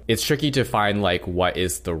perspective, it's tricky to find like what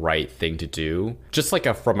is the right thing to do. Just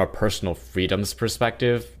like from a personal freedoms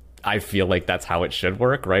perspective, I feel like that's how it should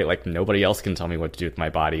work, right? Like, nobody else can tell me what to do with my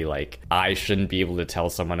body. Like, I shouldn't be able to tell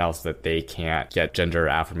someone else that they can't get gender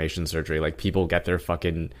affirmation surgery. Like, people get their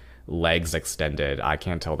fucking legs extended. I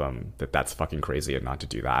can't tell them that that's fucking crazy and not to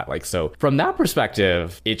do that. Like, so from that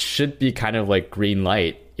perspective, it should be kind of like green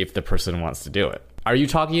light if the person wants to do it. Are you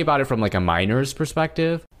talking about it from like a minor's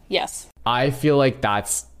perspective? Yes. I feel like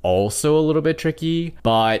that's also a little bit tricky,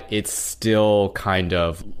 but it's still kind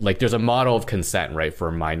of like there's a model of consent, right, for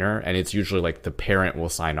a minor, and it's usually like the parent will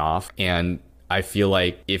sign off. And I feel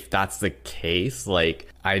like if that's the case, like,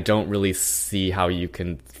 I don't really see how you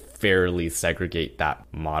can fairly segregate that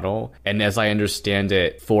model. And as I understand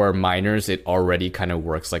it, for minors, it already kind of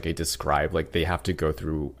works like I described. Like, they have to go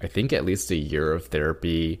through, I think, at least a year of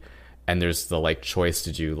therapy. And there's the like choice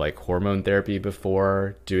to do like hormone therapy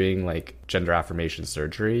before doing like gender affirmation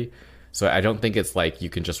surgery. So I don't think it's like you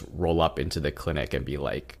can just roll up into the clinic and be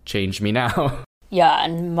like, change me now. Yeah,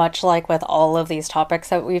 and much like with all of these topics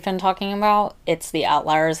that we've been talking about, it's the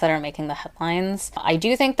outliers that are making the headlines. I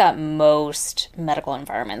do think that most medical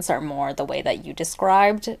environments are more the way that you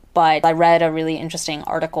described, but I read a really interesting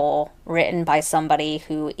article written by somebody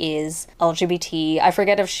who is LGBT. I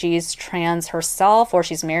forget if she's trans herself or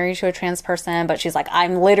she's married to a trans person, but she's like, I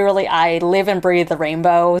live and breathe the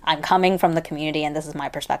rainbow. I'm coming from the community and this is my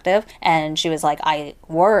perspective. And she was like, I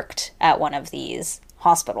worked at one of these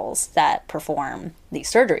hospitals that perform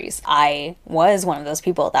these surgeries. I was one of those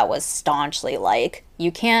people that was staunchly like,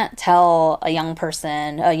 you can't tell a young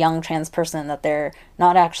trans person that they're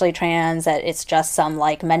not actually trans, that it's just some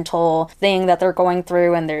like mental thing that they're going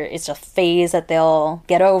through and it's a phase that they'll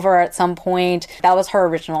get over at some point. That was her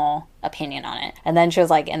original opinion on it. And then she was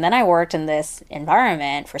like, and then I worked in this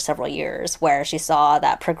environment for several years where she saw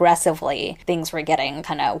that progressively things were getting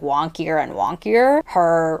kind of wonkier and wonkier.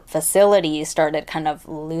 Her facility started kind of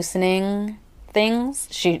loosening things.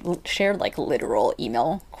 She shared like literal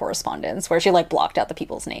email correspondence where she like blocked out the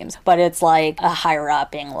people's names, but it's like a higher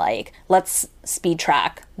up being like, let's speed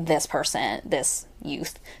track this person, this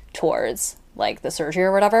youth towards like the surgery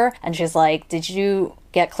or whatever. And she's like, did you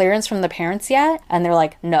get clearance from the parents yet? And they're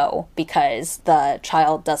like, no, because the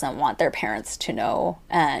child doesn't want their parents to know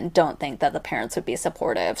and don't think that the parents would be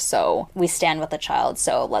supportive. So we stand with the child.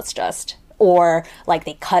 So let's just, or like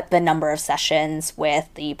they cut the number of sessions with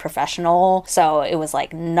the professional. So it was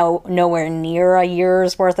like nowhere near a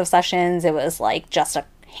year's worth of sessions. It was like just a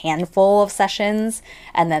handful of sessions.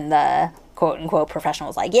 And then the quote unquote professional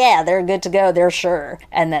was like, yeah, they're good to go. They're sure.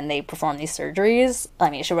 And then they perform these surgeries. I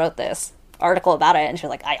mean, she wrote this article about it and she was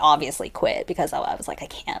like, I obviously quit because I was like, I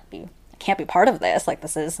can't be part of this. Like,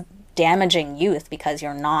 this is damaging youth because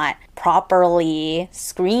you're not properly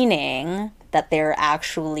screening that they're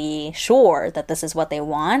actually sure that this is what they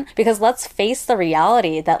want. Because let's face the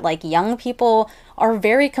reality that like young people are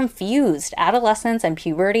very confused. Adolescence and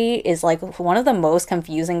puberty is like one of the most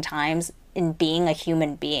confusing times in being a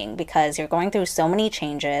human being because you're going through so many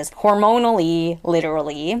changes hormonally,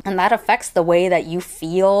 literally, and that affects the way that you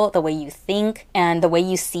feel, the way you think, and the way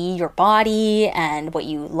you see your body and what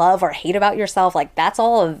you love or hate about yourself. Like, that's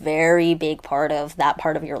all a very big part of that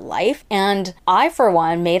part of your life. And I, for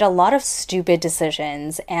one, made a lot of stupid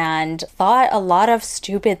decisions and thought a lot of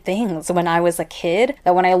stupid things when I was a kid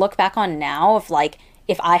that when I look back on now, of like,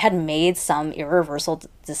 if I had made some irreversible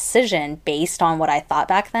decision based on what I thought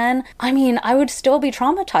back then, I mean, I would still be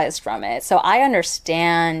traumatized from it. So I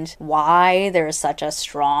understand why there's such a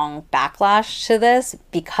strong backlash to this,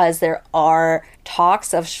 because there are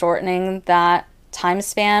talks of shortening that time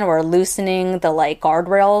span or loosening the like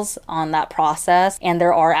guardrails on that process. And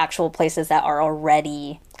there are actual places that are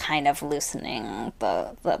already kind of loosening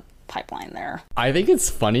the pipeline there. I think it's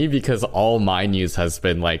funny because all my news has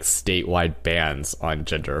been like statewide bans on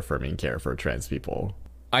gender affirming care for trans people.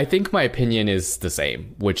 I think my opinion is the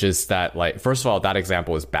same, which is that, like, first of all, that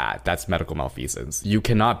example is bad. That's medical malfeasance. You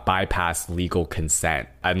cannot bypass legal consent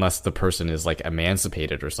unless the person is like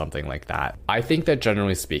emancipated or something like that. I think that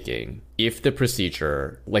generally speaking, if the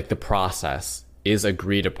procedure, like the process, is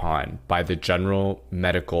agreed upon by the general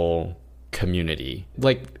medical community,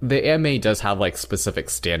 like the AMA does have like specific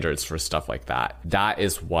standards for stuff like that, that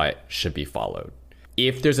is what should be followed.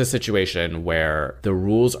 If there's a situation where the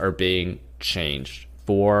rules are being changed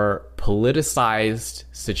for politicized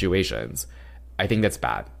situations, I think that's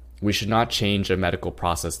bad. We should not change a medical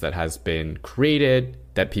process that has been created,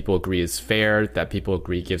 that people agree is fair, that people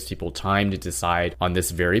agree gives people time to decide on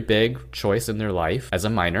this very big choice in their life as a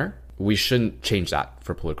minor. We shouldn't change that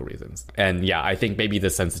for political reasons. And yeah, I think maybe the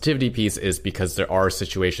sensitivity piece is because there are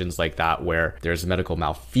situations like that where there's medical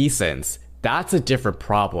malfeasance. That's a different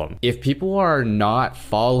problem. If people are not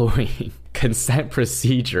following consent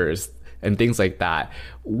procedures and things like that,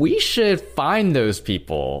 we should find those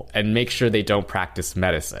people and make sure they don't practice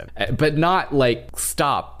medicine, but not like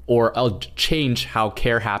stop or change how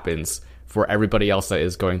care happens for everybody else that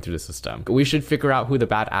is going through the system. We should figure out who the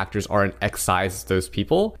bad actors are and excise those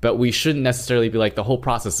people, but we shouldn't necessarily be like, the whole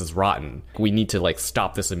process is rotten. We need to like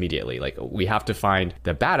stop this immediately. Like, we have to find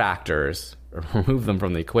the bad actors, remove them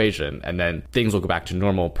from the equation, and then things will go back to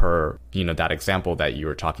normal per, you know, that example that you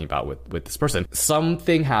were talking about with this person.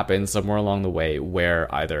 Something happens somewhere along the way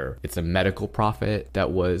where either it's a medical profit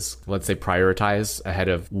that was, let's say, prioritized ahead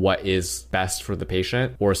of what is best for the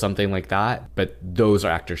patient or something like that, but those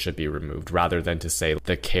actors should be removed rather than to say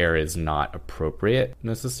the care is not appropriate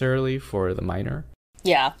necessarily for the minor.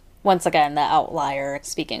 Yeah. Once again, the outlier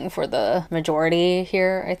speaking for the majority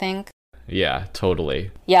here, I think. Yeah,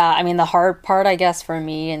 totally. Yeah, I mean, the hard part, I guess, for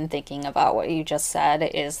me in thinking about what you just said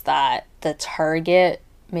is that the target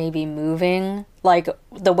maybe moving. Like,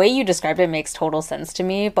 the way you described it makes total sense to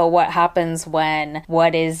me, but what happens when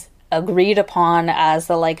what is agreed upon as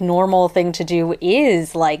the like normal thing to do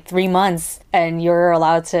is like 3 months and you're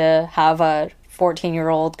allowed to have a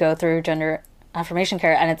 14-year-old go through gender affirmation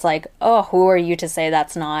care, and it's like, oh, who are you to say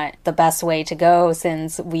that's not the best way to go,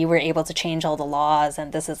 since we were able to change all the laws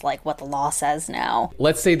and this is like what the law says now.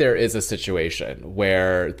 Let's say there is a situation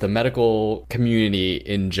where the medical community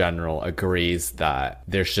in general agrees that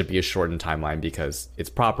there should be a shortened timeline because it's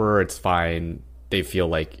proper, it's fine, they feel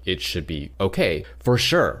like it should be okay. For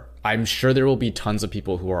sure, I'm sure there will be tons of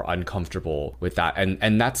people who are uncomfortable with that,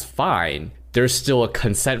 and that's fine. There's still a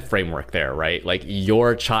consent framework there, right? Like,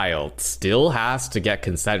 your child still has to get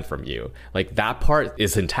consent from you. Like, that part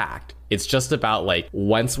is intact. It's just about, like,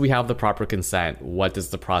 once we have the proper consent, what does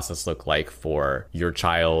the process look like for your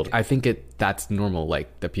child? I think that's normal,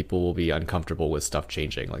 like, that people will be uncomfortable with stuff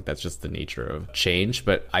changing. Like, that's just the nature of change.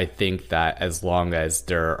 But I think that as long as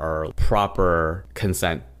there are proper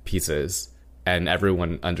consent pieces and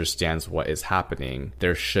everyone understands what is happening,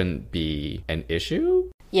 there shouldn't be an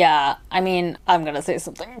issue. Yeah, I mean, I'm gonna say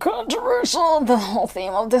something controversial, the whole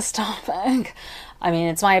theme of this topic. I mean,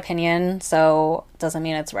 it's my opinion, so it doesn't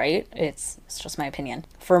mean it's right. It's just my opinion.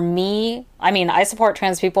 For me, I mean, I support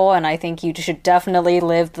trans people, and I think you should definitely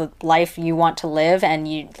live the life you want to live, and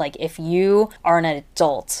you, like, if you are an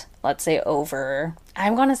adult, let's say I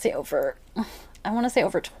want to say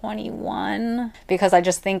over 21, because I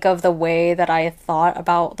just think of the way that I thought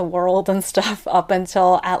about the world and stuff up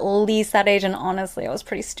until at least that age. And honestly, I was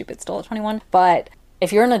pretty stupid still at 21. But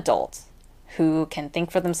if you're an adult who can think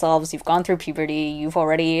for themselves, you've gone through puberty, you've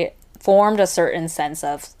already formed a certain sense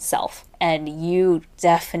of self, and you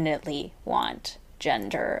definitely want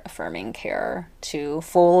gender affirming care to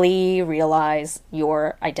fully realize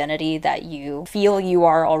your identity that you feel you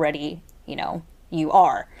are already, you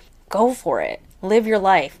are. Go for it. Live your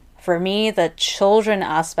life. For me, the children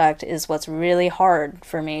aspect is what's really hard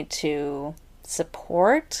for me to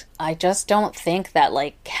support. I just don't think that,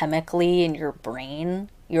 like, chemically in your brain,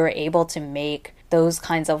 you're able to make those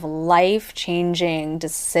kinds of life-changing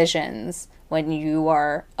decisions when you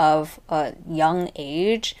are of a young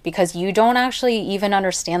age, because you don't actually even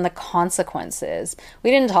understand the consequences.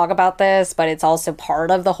 We didn't talk about this, but it's also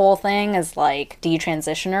part of the whole thing, is like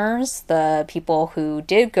detransitioners, the people who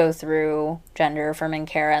did go through gender affirming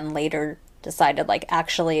care and later decided, like,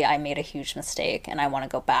 actually I made a huge mistake and I want to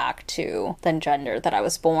go back to the gender that I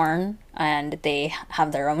was born. And they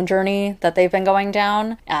have their own journey that they've been going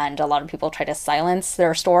down, and a lot of people try to silence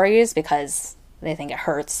their stories because they think it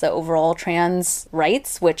hurts the overall trans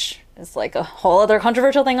rights, which is like a whole other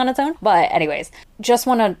controversial thing on its own. But anyways, just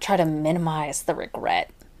want to try to minimize the regret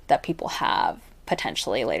that people have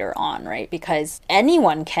potentially later on, right? Because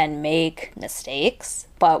anyone can make mistakes,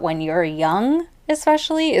 but when you're young,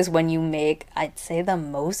 especially, is when you make, I'd say, the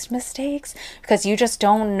most mistakes, because you just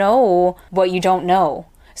don't know what you don't know.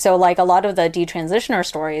 So, like, a lot of the detransitioner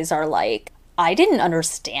stories are like, I didn't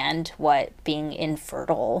understand what being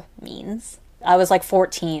infertile means. I was like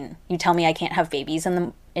 14. You tell me I can't have babies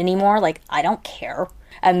anymore? Like, I don't care.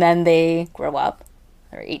 And then they grow up.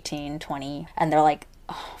 They're 18, 20. And they're like,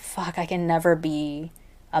 oh, fuck, I can never be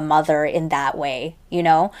a mother in that way,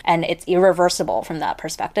 And it's irreversible from that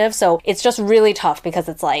perspective. So it's just really tough, because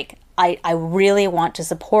it's like, I really want to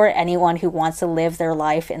support anyone who wants to live their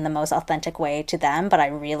life in the most authentic way to them, but I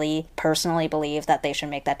really personally believe that they should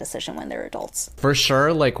make that decision when they're adults. For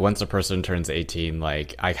sure, like, once a person turns 18,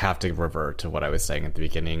 like, I have to revert to what I was saying at the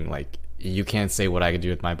beginning. Like, you can't say what I can do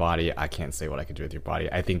with my body, I can't say what I can do with your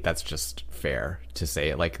body. I think that's just fair to say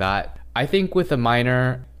it like that. I think with a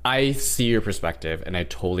minor, I see your perspective and I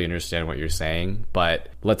totally understand what you're saying, but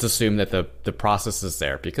let's assume that the process is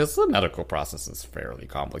there, because the medical process is fairly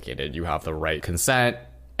complicated. You have the right consent,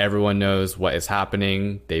 everyone knows what is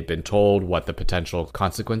happening, they've been told what the potential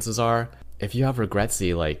consequences are. If you have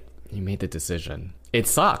regretsy, like, you made the decision. It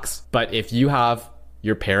sucks, but if you have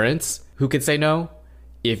your parents who could say no,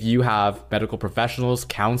 if you have medical professionals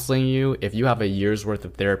counseling you, if you have a year's worth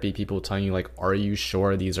of therapy, people telling you, like, are you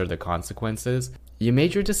sure these are the consequences? You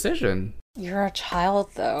made your decision. You're a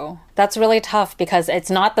child, though. That's really tough, because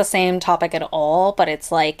it's not the same topic at all, but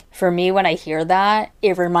it's like, for me, when I hear that,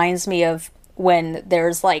 it reminds me of when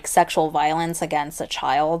there's, like, sexual violence against a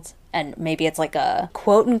child, and maybe it's like a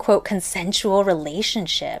quote-unquote consensual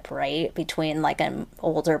relationship, right, between, like, an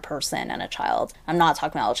older person and a child. I'm not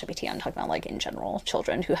talking about LGBT, I'm talking about, like, in general,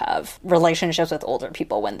 children who have relationships with older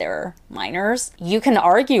people when they're minors. You can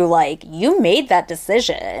argue, like, you made that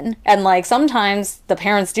decision, and, like, sometimes the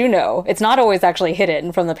parents do know. It's not always actually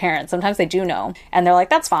hidden from the parents. Sometimes they do know, and they're like,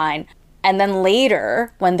 that's fine. And then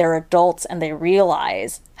later, when they're adults and they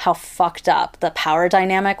realize how fucked up the power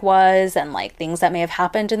dynamic was and like things that may have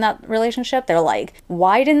happened in that relationship, they're like,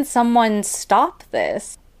 why didn't someone stop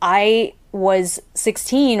this? I was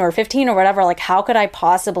 16 or 15 or whatever. Like, how could I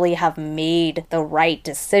possibly have made the right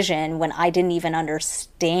decision when I didn't even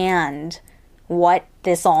understand what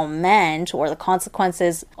this all meant or the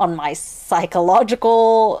consequences on my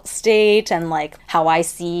psychological state and like how I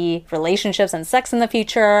see relationships and sex in the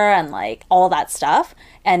future and like all that stuff.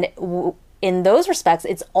 And in those respects,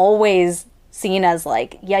 it's always seen as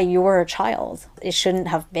like, yeah, you were a child. It shouldn't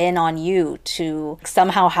have been on you to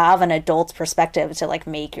somehow have an adult's perspective to like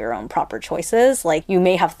make your own proper choices. Like, you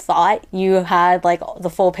may have thought you had like the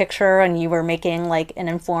full picture and you were making like an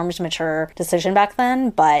informed, mature decision back then,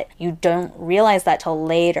 but you don't realize that till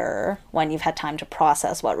later when you've had time to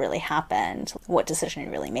process what really happened, what decision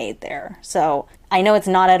you really made there. So I know it's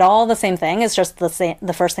not at all the same thing. It's just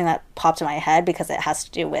the first thing that popped in my head because it has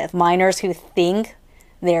to do with minors who think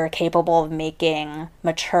they're capable of making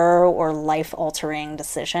mature or life-altering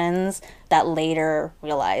decisions that later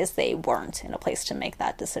realize they weren't in a place to make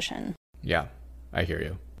that decision. Yeah, I hear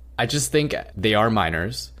you. I just think they are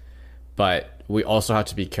minors, but we also have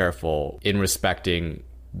to be careful in respecting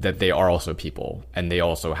that they are also people and they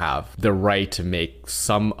also have the right to make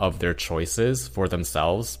some of their choices for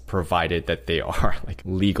themselves, provided that they are like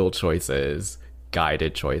legal choices,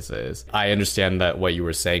 guided choices. I understand that what you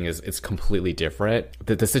were saying is it's completely different.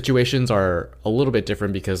 That the situations are a little bit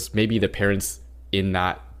different because maybe the parents in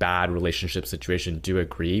that bad relationship situation do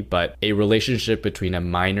agree, but a relationship between a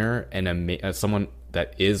minor and someone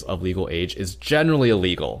that is of legal age is generally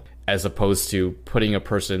illegal, as opposed to putting a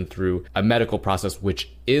person through a medical process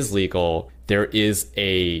which is legal. There is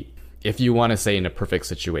if you want to say in a perfect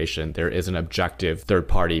situation, there is an objective third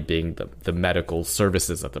party being the medical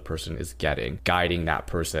services that the person is getting, guiding that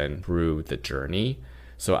person through the journey.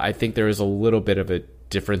 So I think there is a little bit of a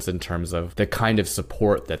difference in terms of the kind of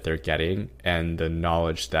support that they're getting and the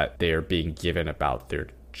knowledge that they are being given about their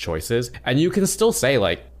choices. And you can still say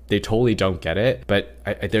like, they totally don't get it, but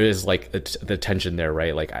there is like the tension there,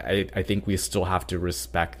 right? Like I think we still have to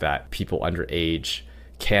respect that people underage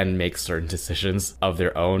can make certain decisions of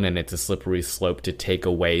their own, and it's a slippery slope to take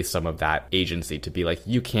away some of that agency, to be like,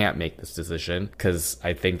 you can't make this decision, because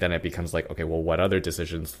I think then it becomes like, okay, well, what other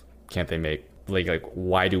decisions can't they make? Like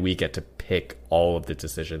why do we get to pick all of the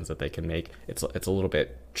decisions that they can make? It's a little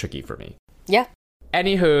bit tricky for me. Yeah.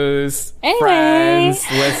 Anywho's, anyway. Friends,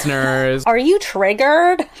 listeners. Are you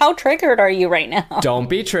triggered? How triggered are you right now? Don't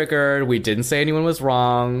be triggered. We didn't say anyone was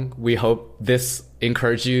wrong. We hope this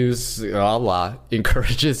encourages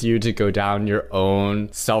you to go down your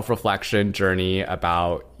own self-reflection journey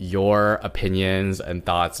about your opinions and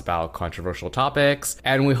thoughts about controversial topics.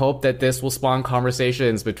 And we hope that this will spawn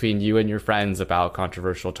conversations between you and your friends about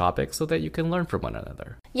controversial topics so that you can learn from one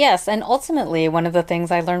another. Yes, and ultimately, one of the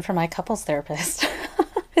things I learned from my couples therapist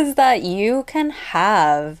is that you can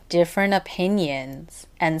have different opinions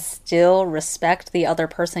and still respect the other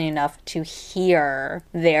person enough to hear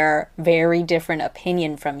their very different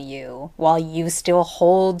opinion from you while you still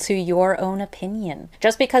hold to your own opinion.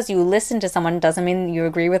 Just because you listen to someone doesn't mean you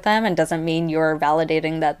agree with them and doesn't mean you're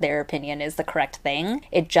validating that their opinion is the correct thing.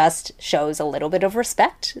 It just shows a little bit of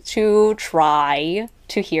respect to try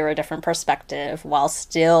to hear a different perspective while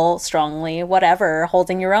still strongly, whatever,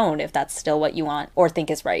 holding your own if that's still what you want or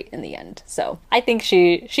think is right in the end. So I think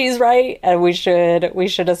she's right, and we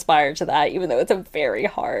should aspire to that, even though it's a very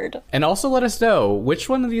hard. And also let us know, which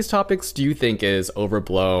one of these topics do you think is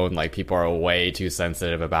overblown, like people are way too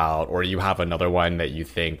sensitive about, or you have another one that you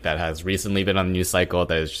think that has recently been on the news cycle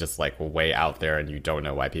that is just like way out there and you don't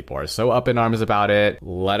know why people are so up in arms about it.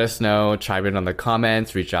 Let us know, chime in on the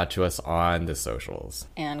comments, reach out to us on the socials.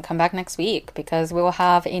 And come back next week because we will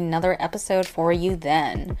have another episode for you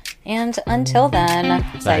then. And until then,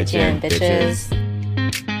 再见, bitches.